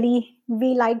 So clearly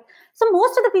we liked. So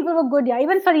most of the people were good. Yeah.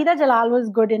 Even Farida Jalal was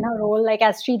good in her role, like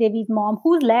as Sridevi's mom.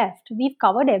 Who's left? We've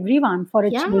covered everyone for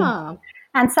a change. Yeah.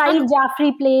 And Saeed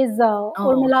Jaffrey plays Oh,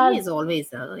 Urmila's he is always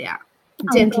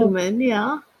gentleman.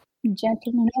 Yeah.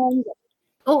 gentleman.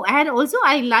 Oh, and also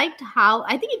I liked how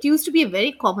I think it used to be a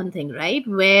very common thing, right?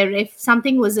 Where if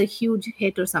something was a huge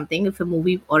hit or something, if a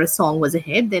movie or a song was a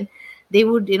hit, then they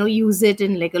would, use it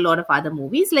in like a lot of other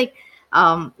movies. Like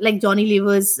Johnny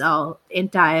Lever's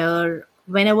entire,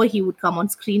 whenever he would come on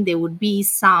screen, there would be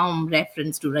some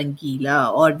reference to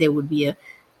Rangila, or there would be a,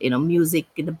 music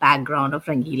in the background of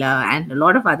Rangila, and a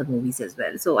lot of other movies as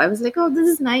well. So I was like, oh, this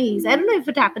is nice. I don't know if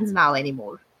it happens now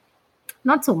anymore.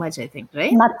 Not so much, I think,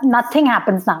 right? Nothing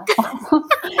happens now.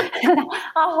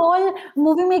 Our whole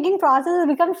movie making process has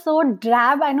become so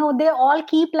drab. I know they all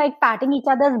keep like patting each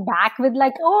other's back with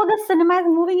like, oh, the cinema is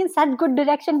moving in such good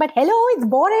direction, but hello, it's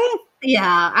boring.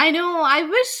 Yeah, I know. I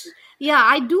wish,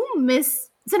 I do miss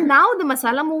So now the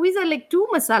masala movies are like too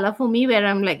masala for me, where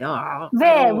I'm like, oh, I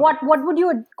Where? don't want. What would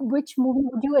you? Which movie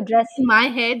would you address? In my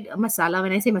head, masala,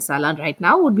 when I say masala right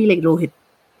now, would be like Rohit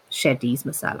Shetty's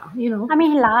masala, you know. I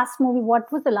mean, last movie.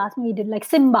 What was the last movie he did? Like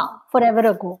Simba, forever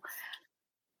ago.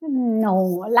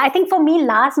 No, I think for me,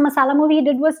 last masala movie he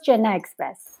did was Chennai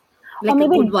Express, or Like a good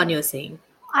maybe one, you're saying.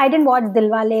 I didn't watch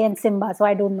Dilwale and Simba, so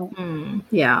I don't know.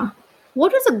 Yeah.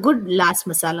 What was a good last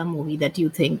masala movie that you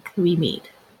think we made?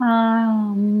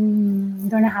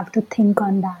 Don't have to think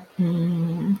on that.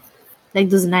 Like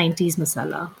those 90s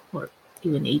masala or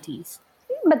even 80s.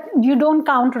 But you don't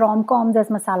count rom-coms as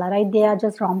masala, right? They are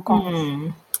just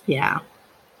rom-coms. Yeah.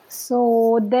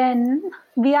 So then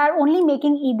we are only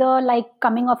making either like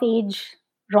coming of age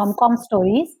rom-com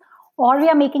stories, or we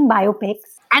are making biopics,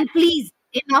 And please,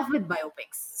 enough with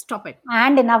biopics. Stop it.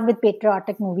 and enough with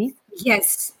patriotic movies.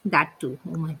 Yes, that too.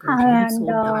 Oh my god, I'm And so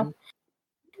done.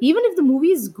 Even if the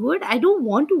movie is good, I don't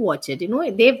want to watch it. You know,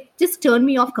 they've just turned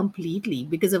me off completely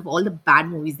because of all the bad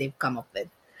movies they've come up with.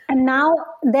 and now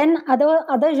then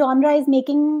other genre is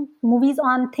making movies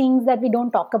on things that we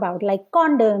don't talk about, like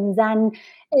condoms and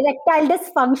erectile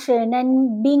dysfunction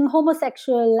and being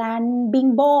homosexual and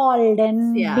being bald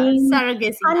and Yeah, being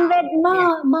surrogacy unwed now.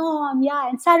 Yeah. mom, yeah,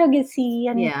 and surrogacy.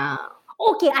 And Yeah.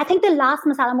 okay, I think the last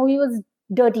masala movie was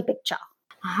Dirty Picture,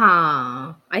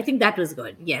 I think that was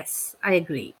good. Yes, I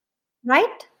agree.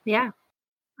 right? Yeah.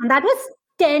 And that was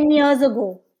 10 years ago.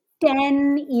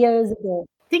 10 years ago.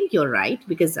 I think you're right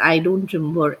because I don't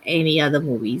remember any other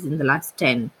movies in the last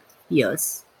 10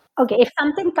 years. Okay, if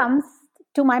something comes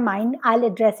to my mind, I'll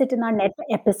address it in our next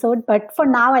episode. But for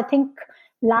now, I think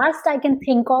last I can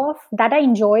think of that I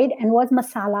enjoyed and was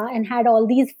masala and had all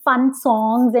these fun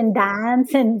songs and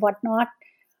dance and whatnot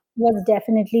was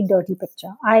definitely Dirty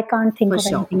Picture. I can't think For of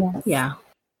sure. anything else. Yeah.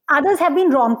 Others have been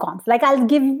rom-coms. Like I'll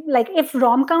give, like if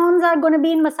rom-coms are going to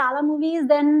be in masala movies,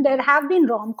 then there have been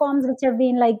rom-coms which have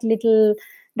been like little,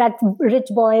 that rich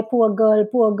boy, poor girl,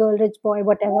 rich boy,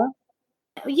 whatever.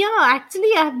 Yeah,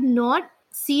 actually, I have not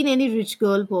seen any rich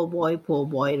girl, poor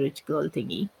boy, rich girl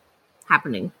thingy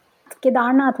happening.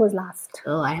 Kedarnath was last.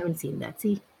 Oh, I haven't seen that.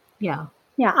 See? Yeah.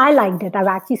 Yeah, I liked it. I've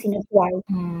actually seen it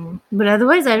twice. But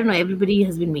otherwise, I don't know. Everybody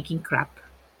has been making crap.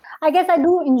 I guess I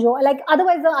do enjoy, like,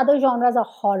 otherwise, the other genres are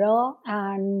horror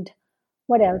and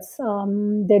what else?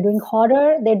 They're doing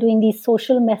horror, they're doing these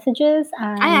social messages,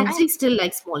 I and actually still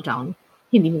like small town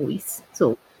Hindi movies.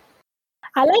 So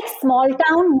I like small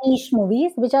town niche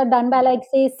movies, which are done by, like,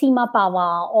 say, Seema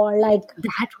Pawa or like,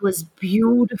 that was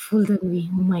beautiful, the movie.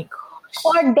 Oh my gosh.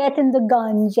 or Death in the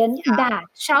Gunj and Yeah. that.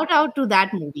 Shout out to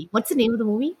that movie. What's the name of the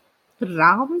movie?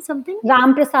 Ram something?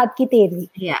 Ram Prasad Ki Tervi.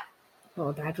 Yeah.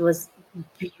 Oh, that was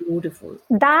beautiful.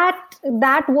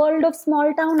 That world of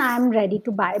small town, I am ready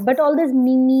to buy. But all this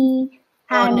Mimi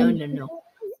Oh, and no.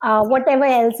 whatever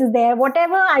else is there,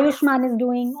 whatever Ayushman is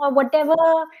doing, or whatever,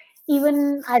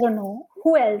 even I don't know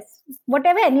who else,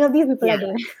 whatever any of these people are Yeah.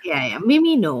 doing. Yeah.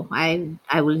 Mimi, no.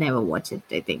 I will never watch it,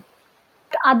 I think.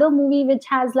 Other movie which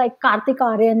has like Kartik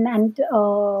Aaryan and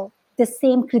the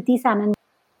same Kriti Sanon,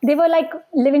 they were like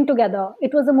living together.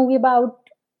 It was a movie about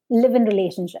live-in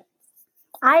relationships.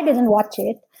 I didn't watch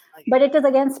it, but it is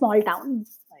again small town.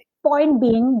 Point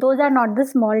being, those are not the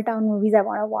small town movies I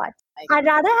want to watch. I'd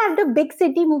rather have the big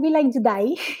city movie like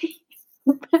Judai,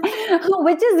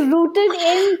 which is rooted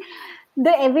in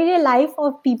the everyday life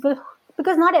of people.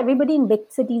 Because not everybody in big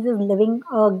cities is living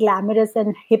a glamorous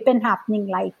and hip and happening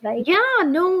life, right? Yeah,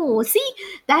 no. See,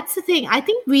 that's the thing. I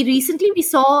think we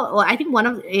saw. Or I think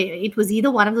it was either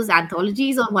one of those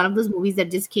anthologies or one of those movies that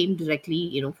just came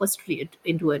directly, for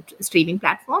into a streaming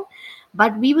platform.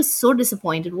 But we were so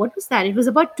disappointed. What was that? It was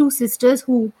about two sisters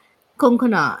who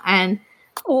Konkona and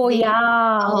Oh they.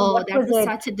 yeah, Oh, what that was was it?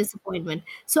 such a disappointment.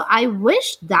 So I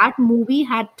wish that movie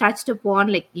had touched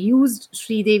upon, like, used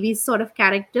Sridevi's sort of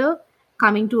character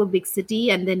coming to a big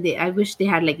city, and then I wish they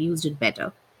had like used it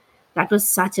better. That was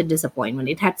such a disappointment.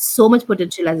 It had so much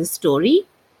potential as a story,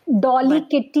 Dolly but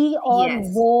Kitty or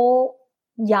yes, Wo?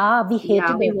 Yeah, we yeah,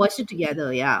 hated we it. watched it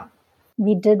together. Yeah,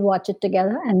 We did watch it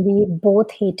together, and we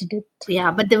both hated it. yeah,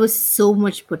 but there was so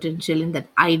much potential in that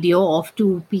idea of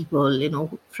two people,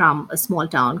 from a small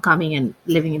town coming and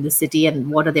living in the city,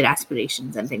 and what are their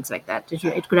aspirations and things like that.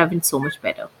 It could have been so much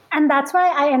better. And that's why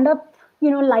I end up,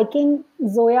 liking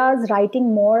Zoya's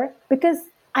writing more, because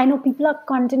I know people are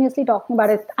continuously talking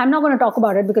about it. I'm not going to talk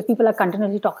about it because people are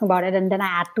continuously talking about it, and then I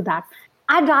add to that.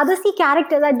 I'd rather see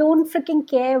characters. I don't freaking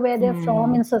care where they're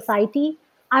from in society.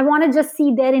 I want to just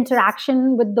see their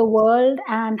interaction with the world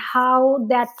and how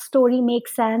that story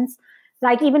makes sense.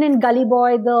 Like even in Gully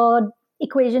Boy, the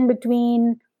equation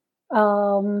between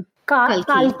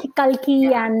Kalki. Kalki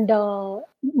Yeah. and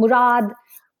Murad,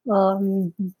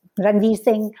 um, Ranveer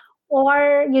Singh,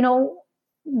 or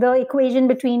the equation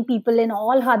between people in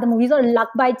all her other movies, or Luck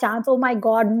by Chance. Oh my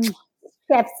God,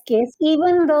 Chef's Kiss.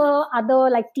 Even the other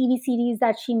like TV series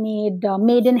that she made,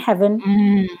 Made in Heaven.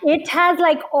 Mm. It has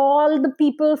like all the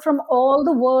people from all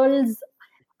the worlds,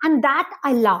 and that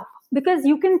I love because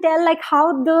you can tell like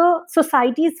how the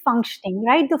society is functioning,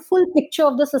 right? The full picture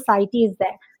of the society is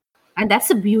there. And that's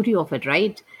the beauty of it,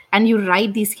 right? And you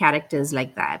write these characters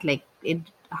like that, like it,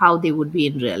 how they would be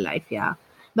in real life. Yeah.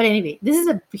 But anyway, this is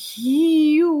a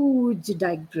huge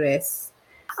digress.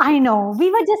 I know. We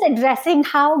were just addressing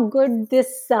how good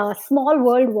this small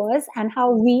world was and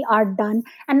how we are done.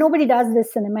 And nobody does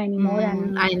this cinema anymore.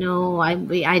 And I know.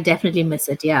 I definitely miss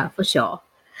it. Yeah, for sure.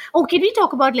 Oh, can we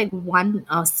talk about like one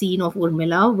scene of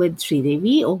Urmila with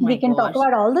Sridevi? Oh my we can talk gosh,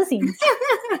 about all the scenes.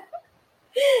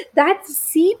 that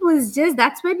scene was just,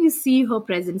 that's when you see her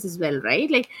presence as well, right?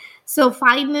 Like, so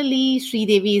finally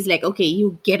Sridevi is like, okay,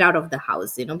 you get out of the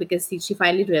house, because she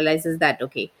finally realizes that,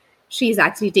 okay, she's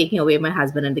actually taking away my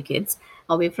husband and the kids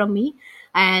away from me.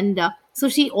 And so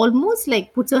she almost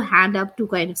like puts her hand up to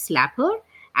kind of slap her,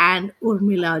 and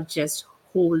Urmila just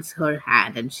holds her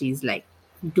hand and she's like,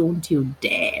 don't you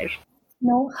dare.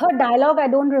 No, her dialogue, I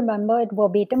don't remember it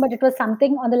verbatim, but it was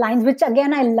something on the lines, which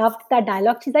again, I loved that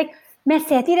dialogue. She's like, मैं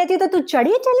सहती रहती हूँ तो तू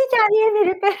चढ़ी चली जा रही है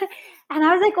मेरे पे. And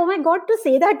I was like, oh my God, to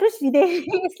say that to Sridevi,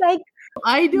 it's like,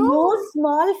 I no know.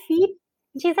 small feat.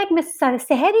 She's like, मैं सह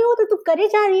रही हूँ तो तू करे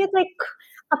जा रही है. It's like,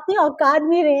 अपनी औकात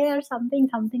में रहे or something.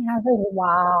 I was like,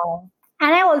 wow.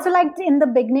 And I also liked in the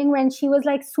beginning when she was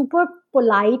like super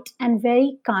polite and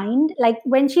very kind. Like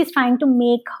when she's trying to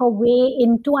make her way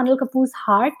into Anil Kapoor's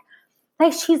heart,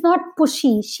 like she's not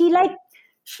pushy.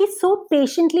 She so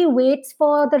patiently waits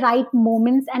for the right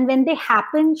moments, and when they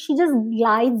happen, she just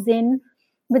glides in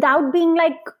without being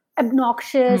like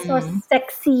obnoxious or Hmm.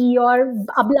 sexy or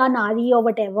abla nari or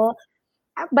whatever.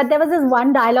 But there was this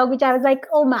one dialogue which I was like,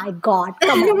 oh my God,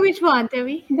 come on. Which one,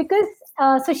 Tevi? Because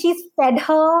so she's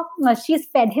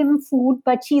fed him food,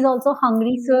 but she's also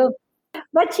hungry. So,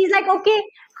 but she's like, okay,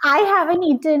 I haven't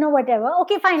eaten or whatever.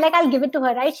 Okay, fine. Like, I'll give it to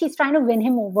her, right? She's trying to win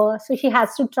him over. So she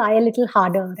has to try a little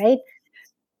harder, right?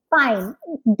 Fine,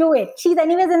 do it. She's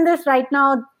anyways in this right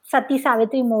now, Sati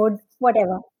Savitri mode,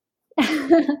 whatever.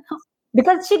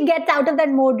 Because she gets out of that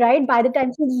mode, right? By the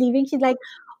time she's leaving, she's like,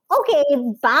 okay,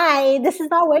 bye. This is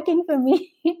not working for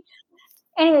me.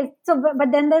 Anyways, so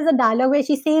but then there's a dialogue where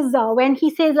she says, when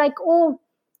he says like, oh,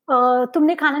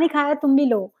 तुमने खाना नहीं खाया, तुम भी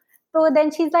लो. So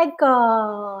then she's like,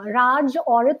 राज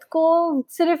औरत को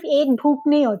सिर्फ एक भूख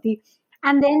नहीं होती.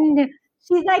 And then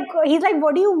he's like,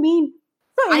 what do you mean?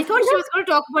 So I thought instead she of was going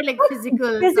to talk about like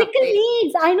physical physical something.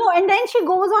 needs, I know. And then she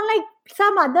goes on like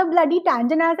some other bloody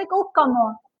tangent. I was like, oh, come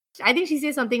on. I think she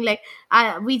says something like,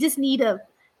 "We just need a,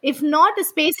 if not a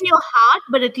space in your heart,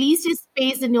 but at least a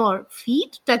space in your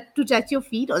feet to touch your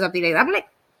feet or something like that." I'm like,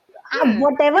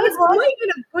 Whatever it it was was, going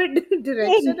in a good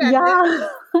direction, and then yeah.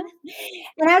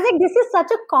 And I was like, this is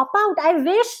such a cop out. I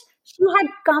wish she had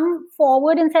come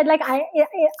forward and said, like,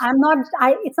 I'm not,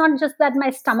 it's not just that my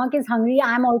stomach is hungry.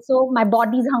 I'm also, my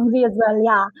body's hungry as well.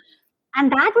 Yeah. And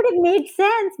that would have made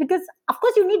sense because, of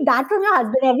course, you need that from your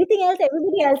husband. Everything else,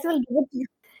 everybody else will give it to you.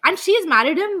 and she has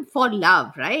married him for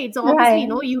love, right? So obviously,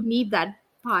 Right. you need that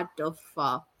part of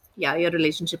your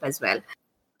relationship as well.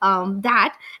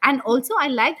 That, and also I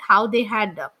liked how they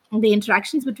had the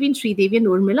interactions between Sridevi and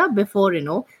Urmila before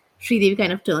Sridevi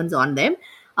kind of turns on them.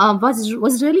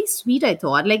 Was really sweet. I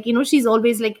thought, like, she's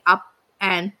always like up,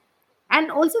 and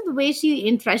also the way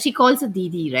she calls her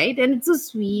Didi, right? And it's so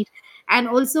sweet. And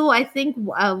also I think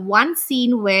one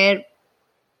scene where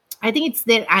I think it's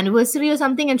their anniversary or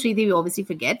something, and Sridevi obviously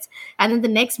forgets. And then the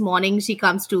next morning, she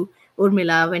comes to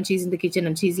Urmila when she's in the kitchen,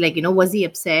 and she's like, was he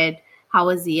upset? How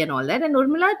was he? And all that. And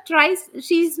Urmila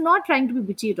she's not trying to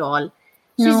be bitchy at all.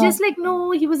 She's No. just like,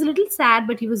 no, he was a little sad,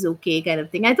 but he was okay, kind of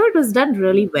thing. I thought it was done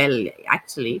really well,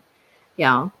 actually.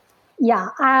 Yeah. Yeah.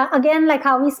 Again, like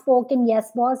how we spoke in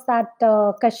Yes Boss, that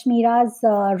Kashmira's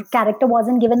character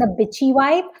wasn't given a bitchy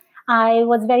vibe. I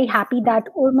was very happy that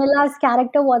Urmila's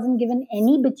character wasn't given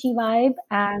any bitchy vibe,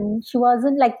 and she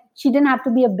wasn't like, she didn't have to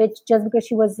be a bitch just because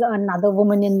she was another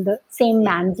woman in the same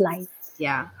Yeah. man's life.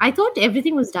 Yeah. I thought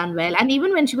everything was done well. And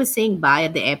even when she was saying bye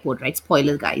at the airport, right?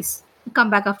 Spoiler, guys.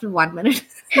 Come back after 1 minute.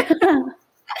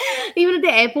 Even at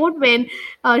the airport when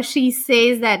she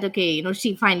says that, okay,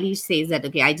 she finally says that,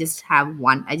 okay, I just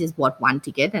bought one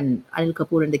ticket, and Anil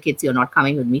Kapoor and the kids, you're not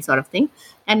coming with me, sort of thing.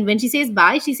 And when she says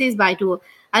bye to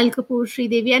Anil Kapoor,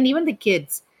 Sridevi, and even the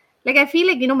kids. Like I feel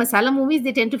like masala movies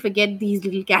they tend to forget these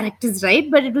little characters, right?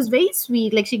 But it was very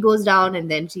sweet. Like she goes down and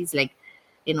then she's like,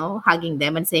 hugging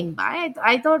them and saying bye.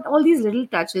 I thought all these little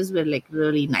touches were like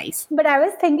really nice. But I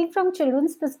was thinking from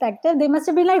children's perspective, they must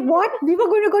have been like, what? We were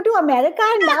going to go to America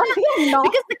and now we are not.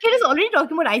 Because the kid is already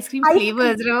talking about ice cream Ice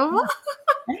flavors, remember?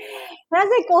 And I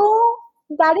was like, oh,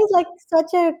 that is like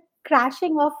such a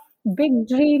crashing of big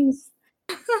dreams.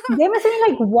 They must have been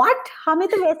like, what? हमें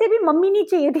तो वैसे भी mummy नहीं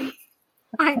चाहिए थी.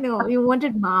 I know. You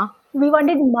wanted Ma. We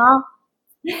wanted Ma.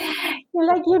 You're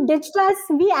like, you ditched us.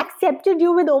 We accepted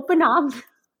you with open arms.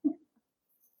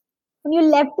 And you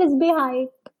left us behind.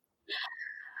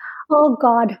 Oh,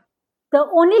 God. The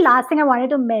only last thing I wanted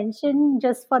to mention,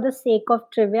 just for the sake of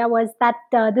trivia, was that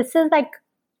this is like,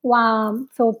 wow.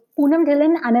 So Poonam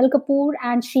Dhillon, Anil Kapoor,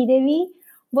 and Sridevi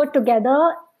were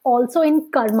together also in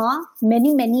Karma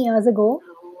many, many years ago.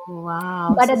 Oh,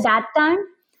 wow. But at that time,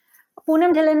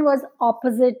 Poonam Dhillon was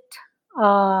opposite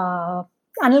Anil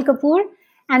Kapoor,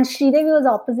 and Sridevi was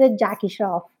opposite Jackie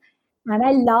Shroff. And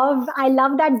I love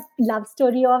that love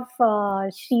story of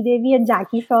Sridevi and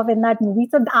Jackie Shroff in that movie.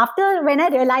 So after when I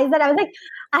realized that, I was like,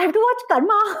 I have to watch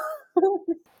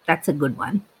Karma. That's a good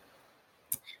one.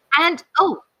 And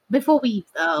before we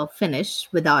finish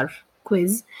with our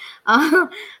quiz,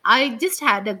 I just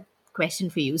had a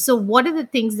question for you. So, what are the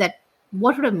things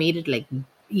what would have made it like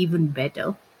even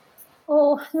better?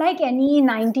 Oh, like any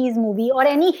 90s movie or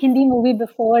any Hindi movie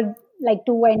before like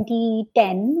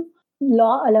 2010,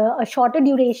 a shorter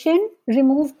duration,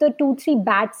 remove the 2 3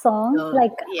 bad songs.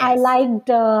 Like yes. I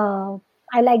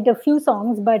liked a few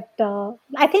songs, but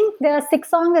I think there are 6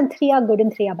 songs and 3 are good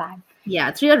and 3 are bad.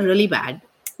 Yeah, 3 are really bad.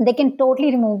 They can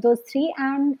totally remove those 3.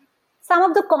 And some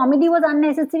of the comedy was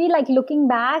unnecessary, like looking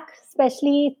back,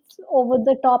 especially over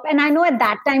the top. And I know at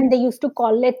that time they used to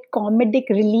call it comedic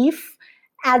relief,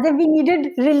 as if we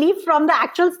needed relief from the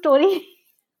actual story.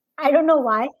 I don't know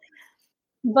why.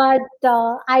 But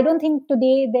I don't think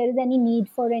today there is any need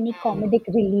for any comedic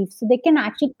relief. So they can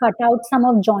actually cut out some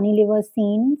of Johnny Liver's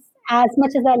scenes, as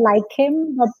much as I like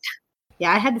him. But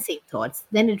yeah, I had the same thoughts.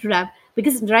 Then it would have,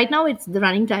 because right now the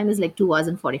running time is like 2 hours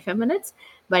and 45 minutes,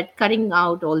 but cutting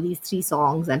out all these 3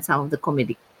 songs and some of the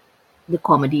comedy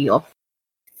of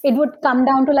it would come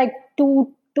down to like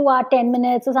 2 hour 10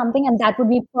 minutes or something, and that would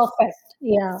be perfect.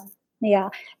 Yeah.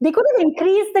 They could have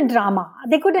increased the drama.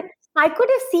 I could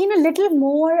have seen a little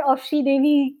more of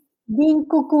Sridevi being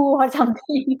cuckoo or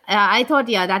something. I thought,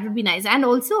 yeah, that would be nice. And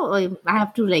also, I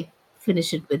have to like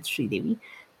finish it with Sridevi.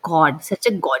 God, such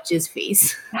a gorgeous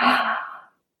face. I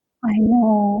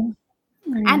know.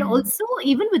 And also,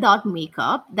 even without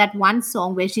makeup, that one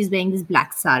song where she's wearing this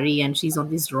black sari and she's on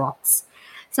these rocks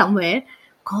somewhere.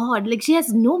 God, like she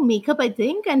has no makeup, I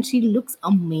think, and she looks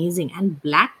amazing. And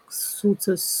black suits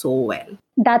her so well.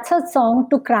 That's her song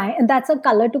to cry. That's a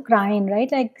color to cry in,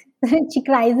 right? Like she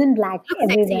cries in black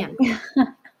everywhere.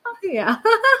 Yeah.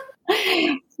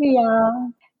 Yeah.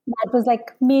 That was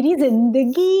like Meri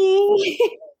Zindagi.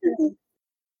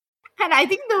 And I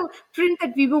think the print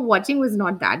that we were watching was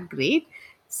not that great.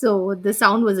 So the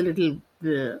sound was a little,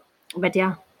 but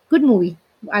yeah, good movie.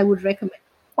 I would recommend.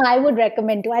 I would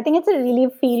recommend too. I think it's a really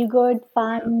feel good,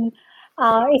 fun.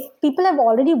 If people have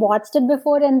already watched it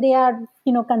before and they are,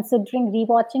 considering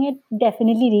rewatching it,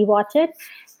 definitely rewatch it.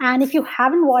 And if you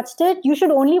haven't watched it, you should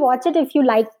only watch it if you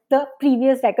like the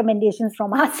previous recommendations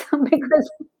from us, because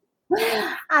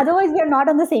otherwise we are not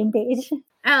on the same page.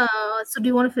 So do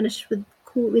you want to finish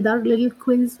with our little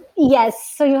quiz?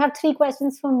 Yes. So you have 3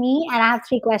 questions for me, and I have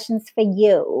 3 questions for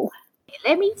you.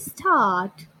 Let me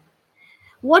start.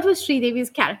 What was Sridevi's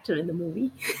character in the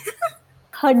movie?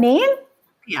 Her name?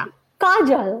 Yeah.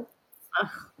 Kajal.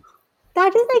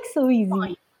 That is like so easy.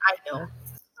 I know.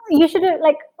 You should have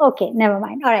okay, never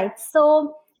mind. All right.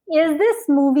 So is this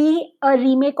movie a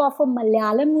remake of a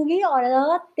Malayalam movie or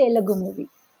a Telugu movie?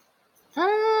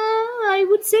 I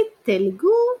would say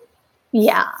Telugu.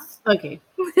 Yeah. Okay.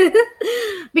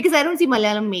 Because I don't see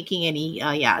Malayalam making any,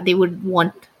 they would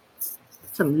want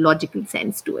some logical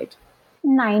sense to it.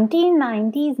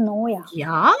 1990s, no, yeah.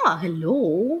 Yeah,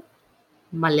 hello.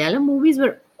 Malayalam movies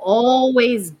were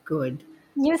always good.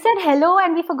 You said hello,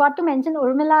 and we forgot to mention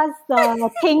Urmila's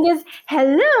thing is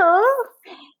hello.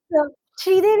 So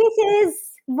Sridevi says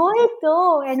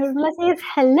Voito, and Urmila says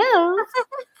hello.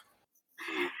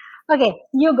 Okay,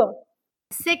 you go.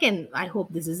 Second, I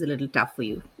hope this is a little tough for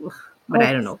you, but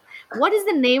I don't know. What is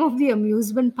the name of the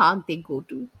amusement park they go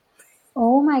to?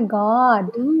 Oh my God.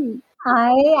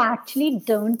 I actually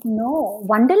don't know.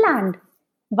 Wonderland.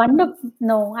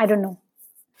 No, I don't know.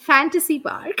 Fantasy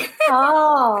Park.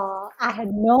 Oh, I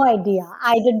had no idea.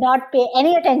 I did not pay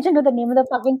any attention to the name of the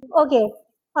fucking. Okay.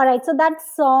 All right, so that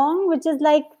song, which is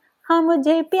like, "हाँ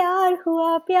मुझे प्यार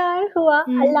हुआ,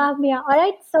 Mm, अल्लाह मियाँ." All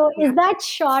right, so yeah. is that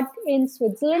shot in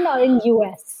Switzerland or in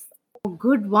US? Oh,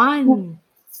 good one.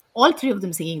 All three of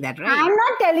them singing that, right? I'm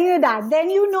not telling you that. Then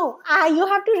you know. You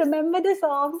have to remember the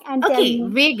song and tell Okay, me.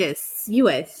 Vegas,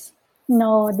 US.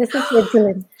 No, this is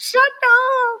Switzerland. Shut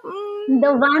up.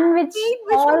 The one which Wait,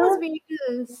 which one was all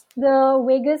Vegas? the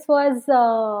Vegas was,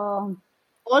 All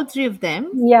three of them.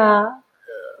 yeah.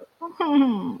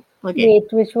 Okay.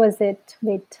 Wait, which was it?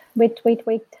 Wait.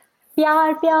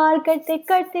 प्यार प्यार करते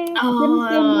करते दिल से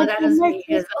Oh, that मरते was मरते.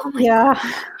 Vegas. Oh my Yeah, god.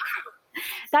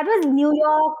 that was New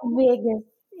York, Vegas.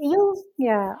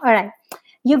 Yeah. All right,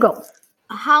 you go.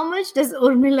 How much does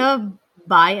Urmila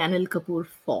buy Anil Kapoor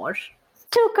for?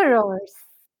 2 crores.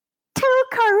 2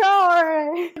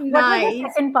 crore. What was the Nice.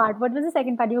 second part? What was the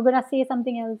second part? You were gonna say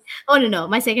something else. Oh no.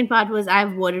 My second part was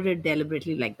I've worded it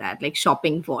deliberately like that, like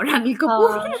shopping for Anil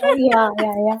Kapoor. Yeah.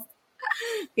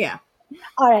 Yeah.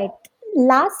 All right.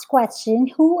 Last question.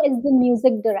 Who is the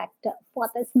music director for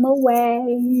this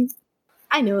movie?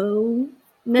 I know. Who?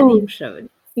 Nadeem Shravan.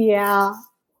 Yeah.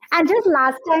 And just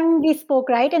last time we spoke,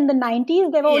 right? In the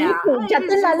 90s, there were only Yeah. two, It was Jatin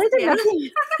just Lalit and yeah. Naseem.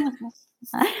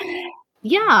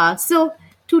 Yeah. So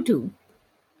 2-2.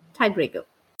 Tiebreaker.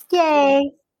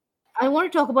 Yay. I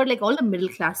want to talk about like all the middle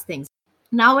class things.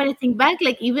 Now when I think back,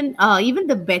 like even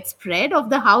the bedspread of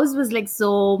the house was like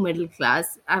so middle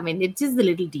class. I mean, it's just the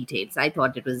little details. I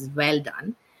thought it was well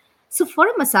done. So for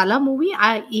a masala movie,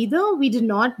 I either we did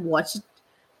not watch it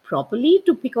properly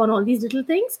to pick on all these little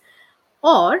things,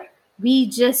 or we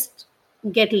just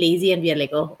get lazy and we are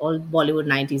like, oh, all Bollywood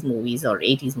 90s movies or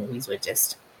 80s movies were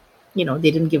just, they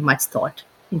didn't give much thought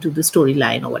into the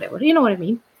storyline or whatever. You know what I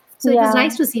mean? So it was Yeah,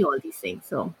 nice to see all these things.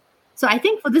 So I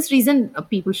think for this reason,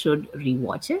 people should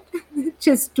rewatch it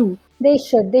just to. they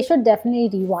should. They should definitely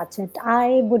rewatch it.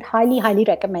 I would highly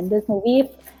recommend this movie.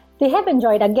 If they have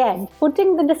enjoyed, again,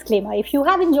 putting the disclaimer, if you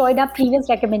have enjoyed our previous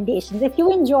recommendations, if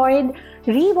you enjoyed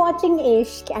rewatching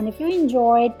Ishq, and if you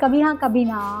enjoyed Kabhi Haan Kabhi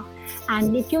Na,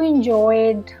 and if you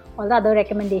enjoyed all the other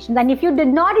recommendations, and if you did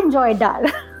not enjoy Dal,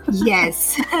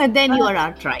 Yes, then you are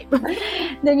our tribe.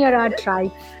 then you're our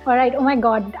tribe. All right. Oh my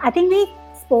God. I think we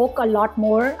spoke a lot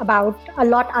more about a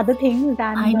lot other things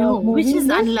than I the know, which movies. is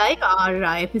unlike our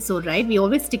episode, right? We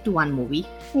always stick to one movie.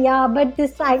 Yeah, but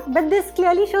this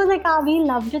clearly shows like we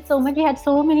loved it so much. We had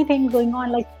so many things going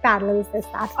on, like parallels, this,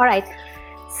 that. All right.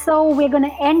 So we're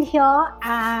gonna end here.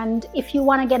 And if you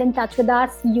wanna get in touch with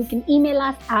us, you can email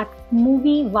us at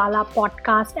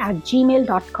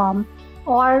moviewalapodcast@gmail.com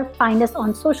or find us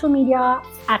on social media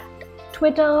at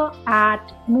Twitter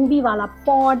at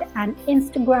moviewalapod and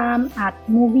Instagram at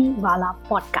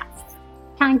moviewalapodcast.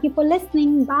 Thank you for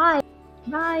listening. Bye.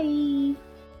 Bye.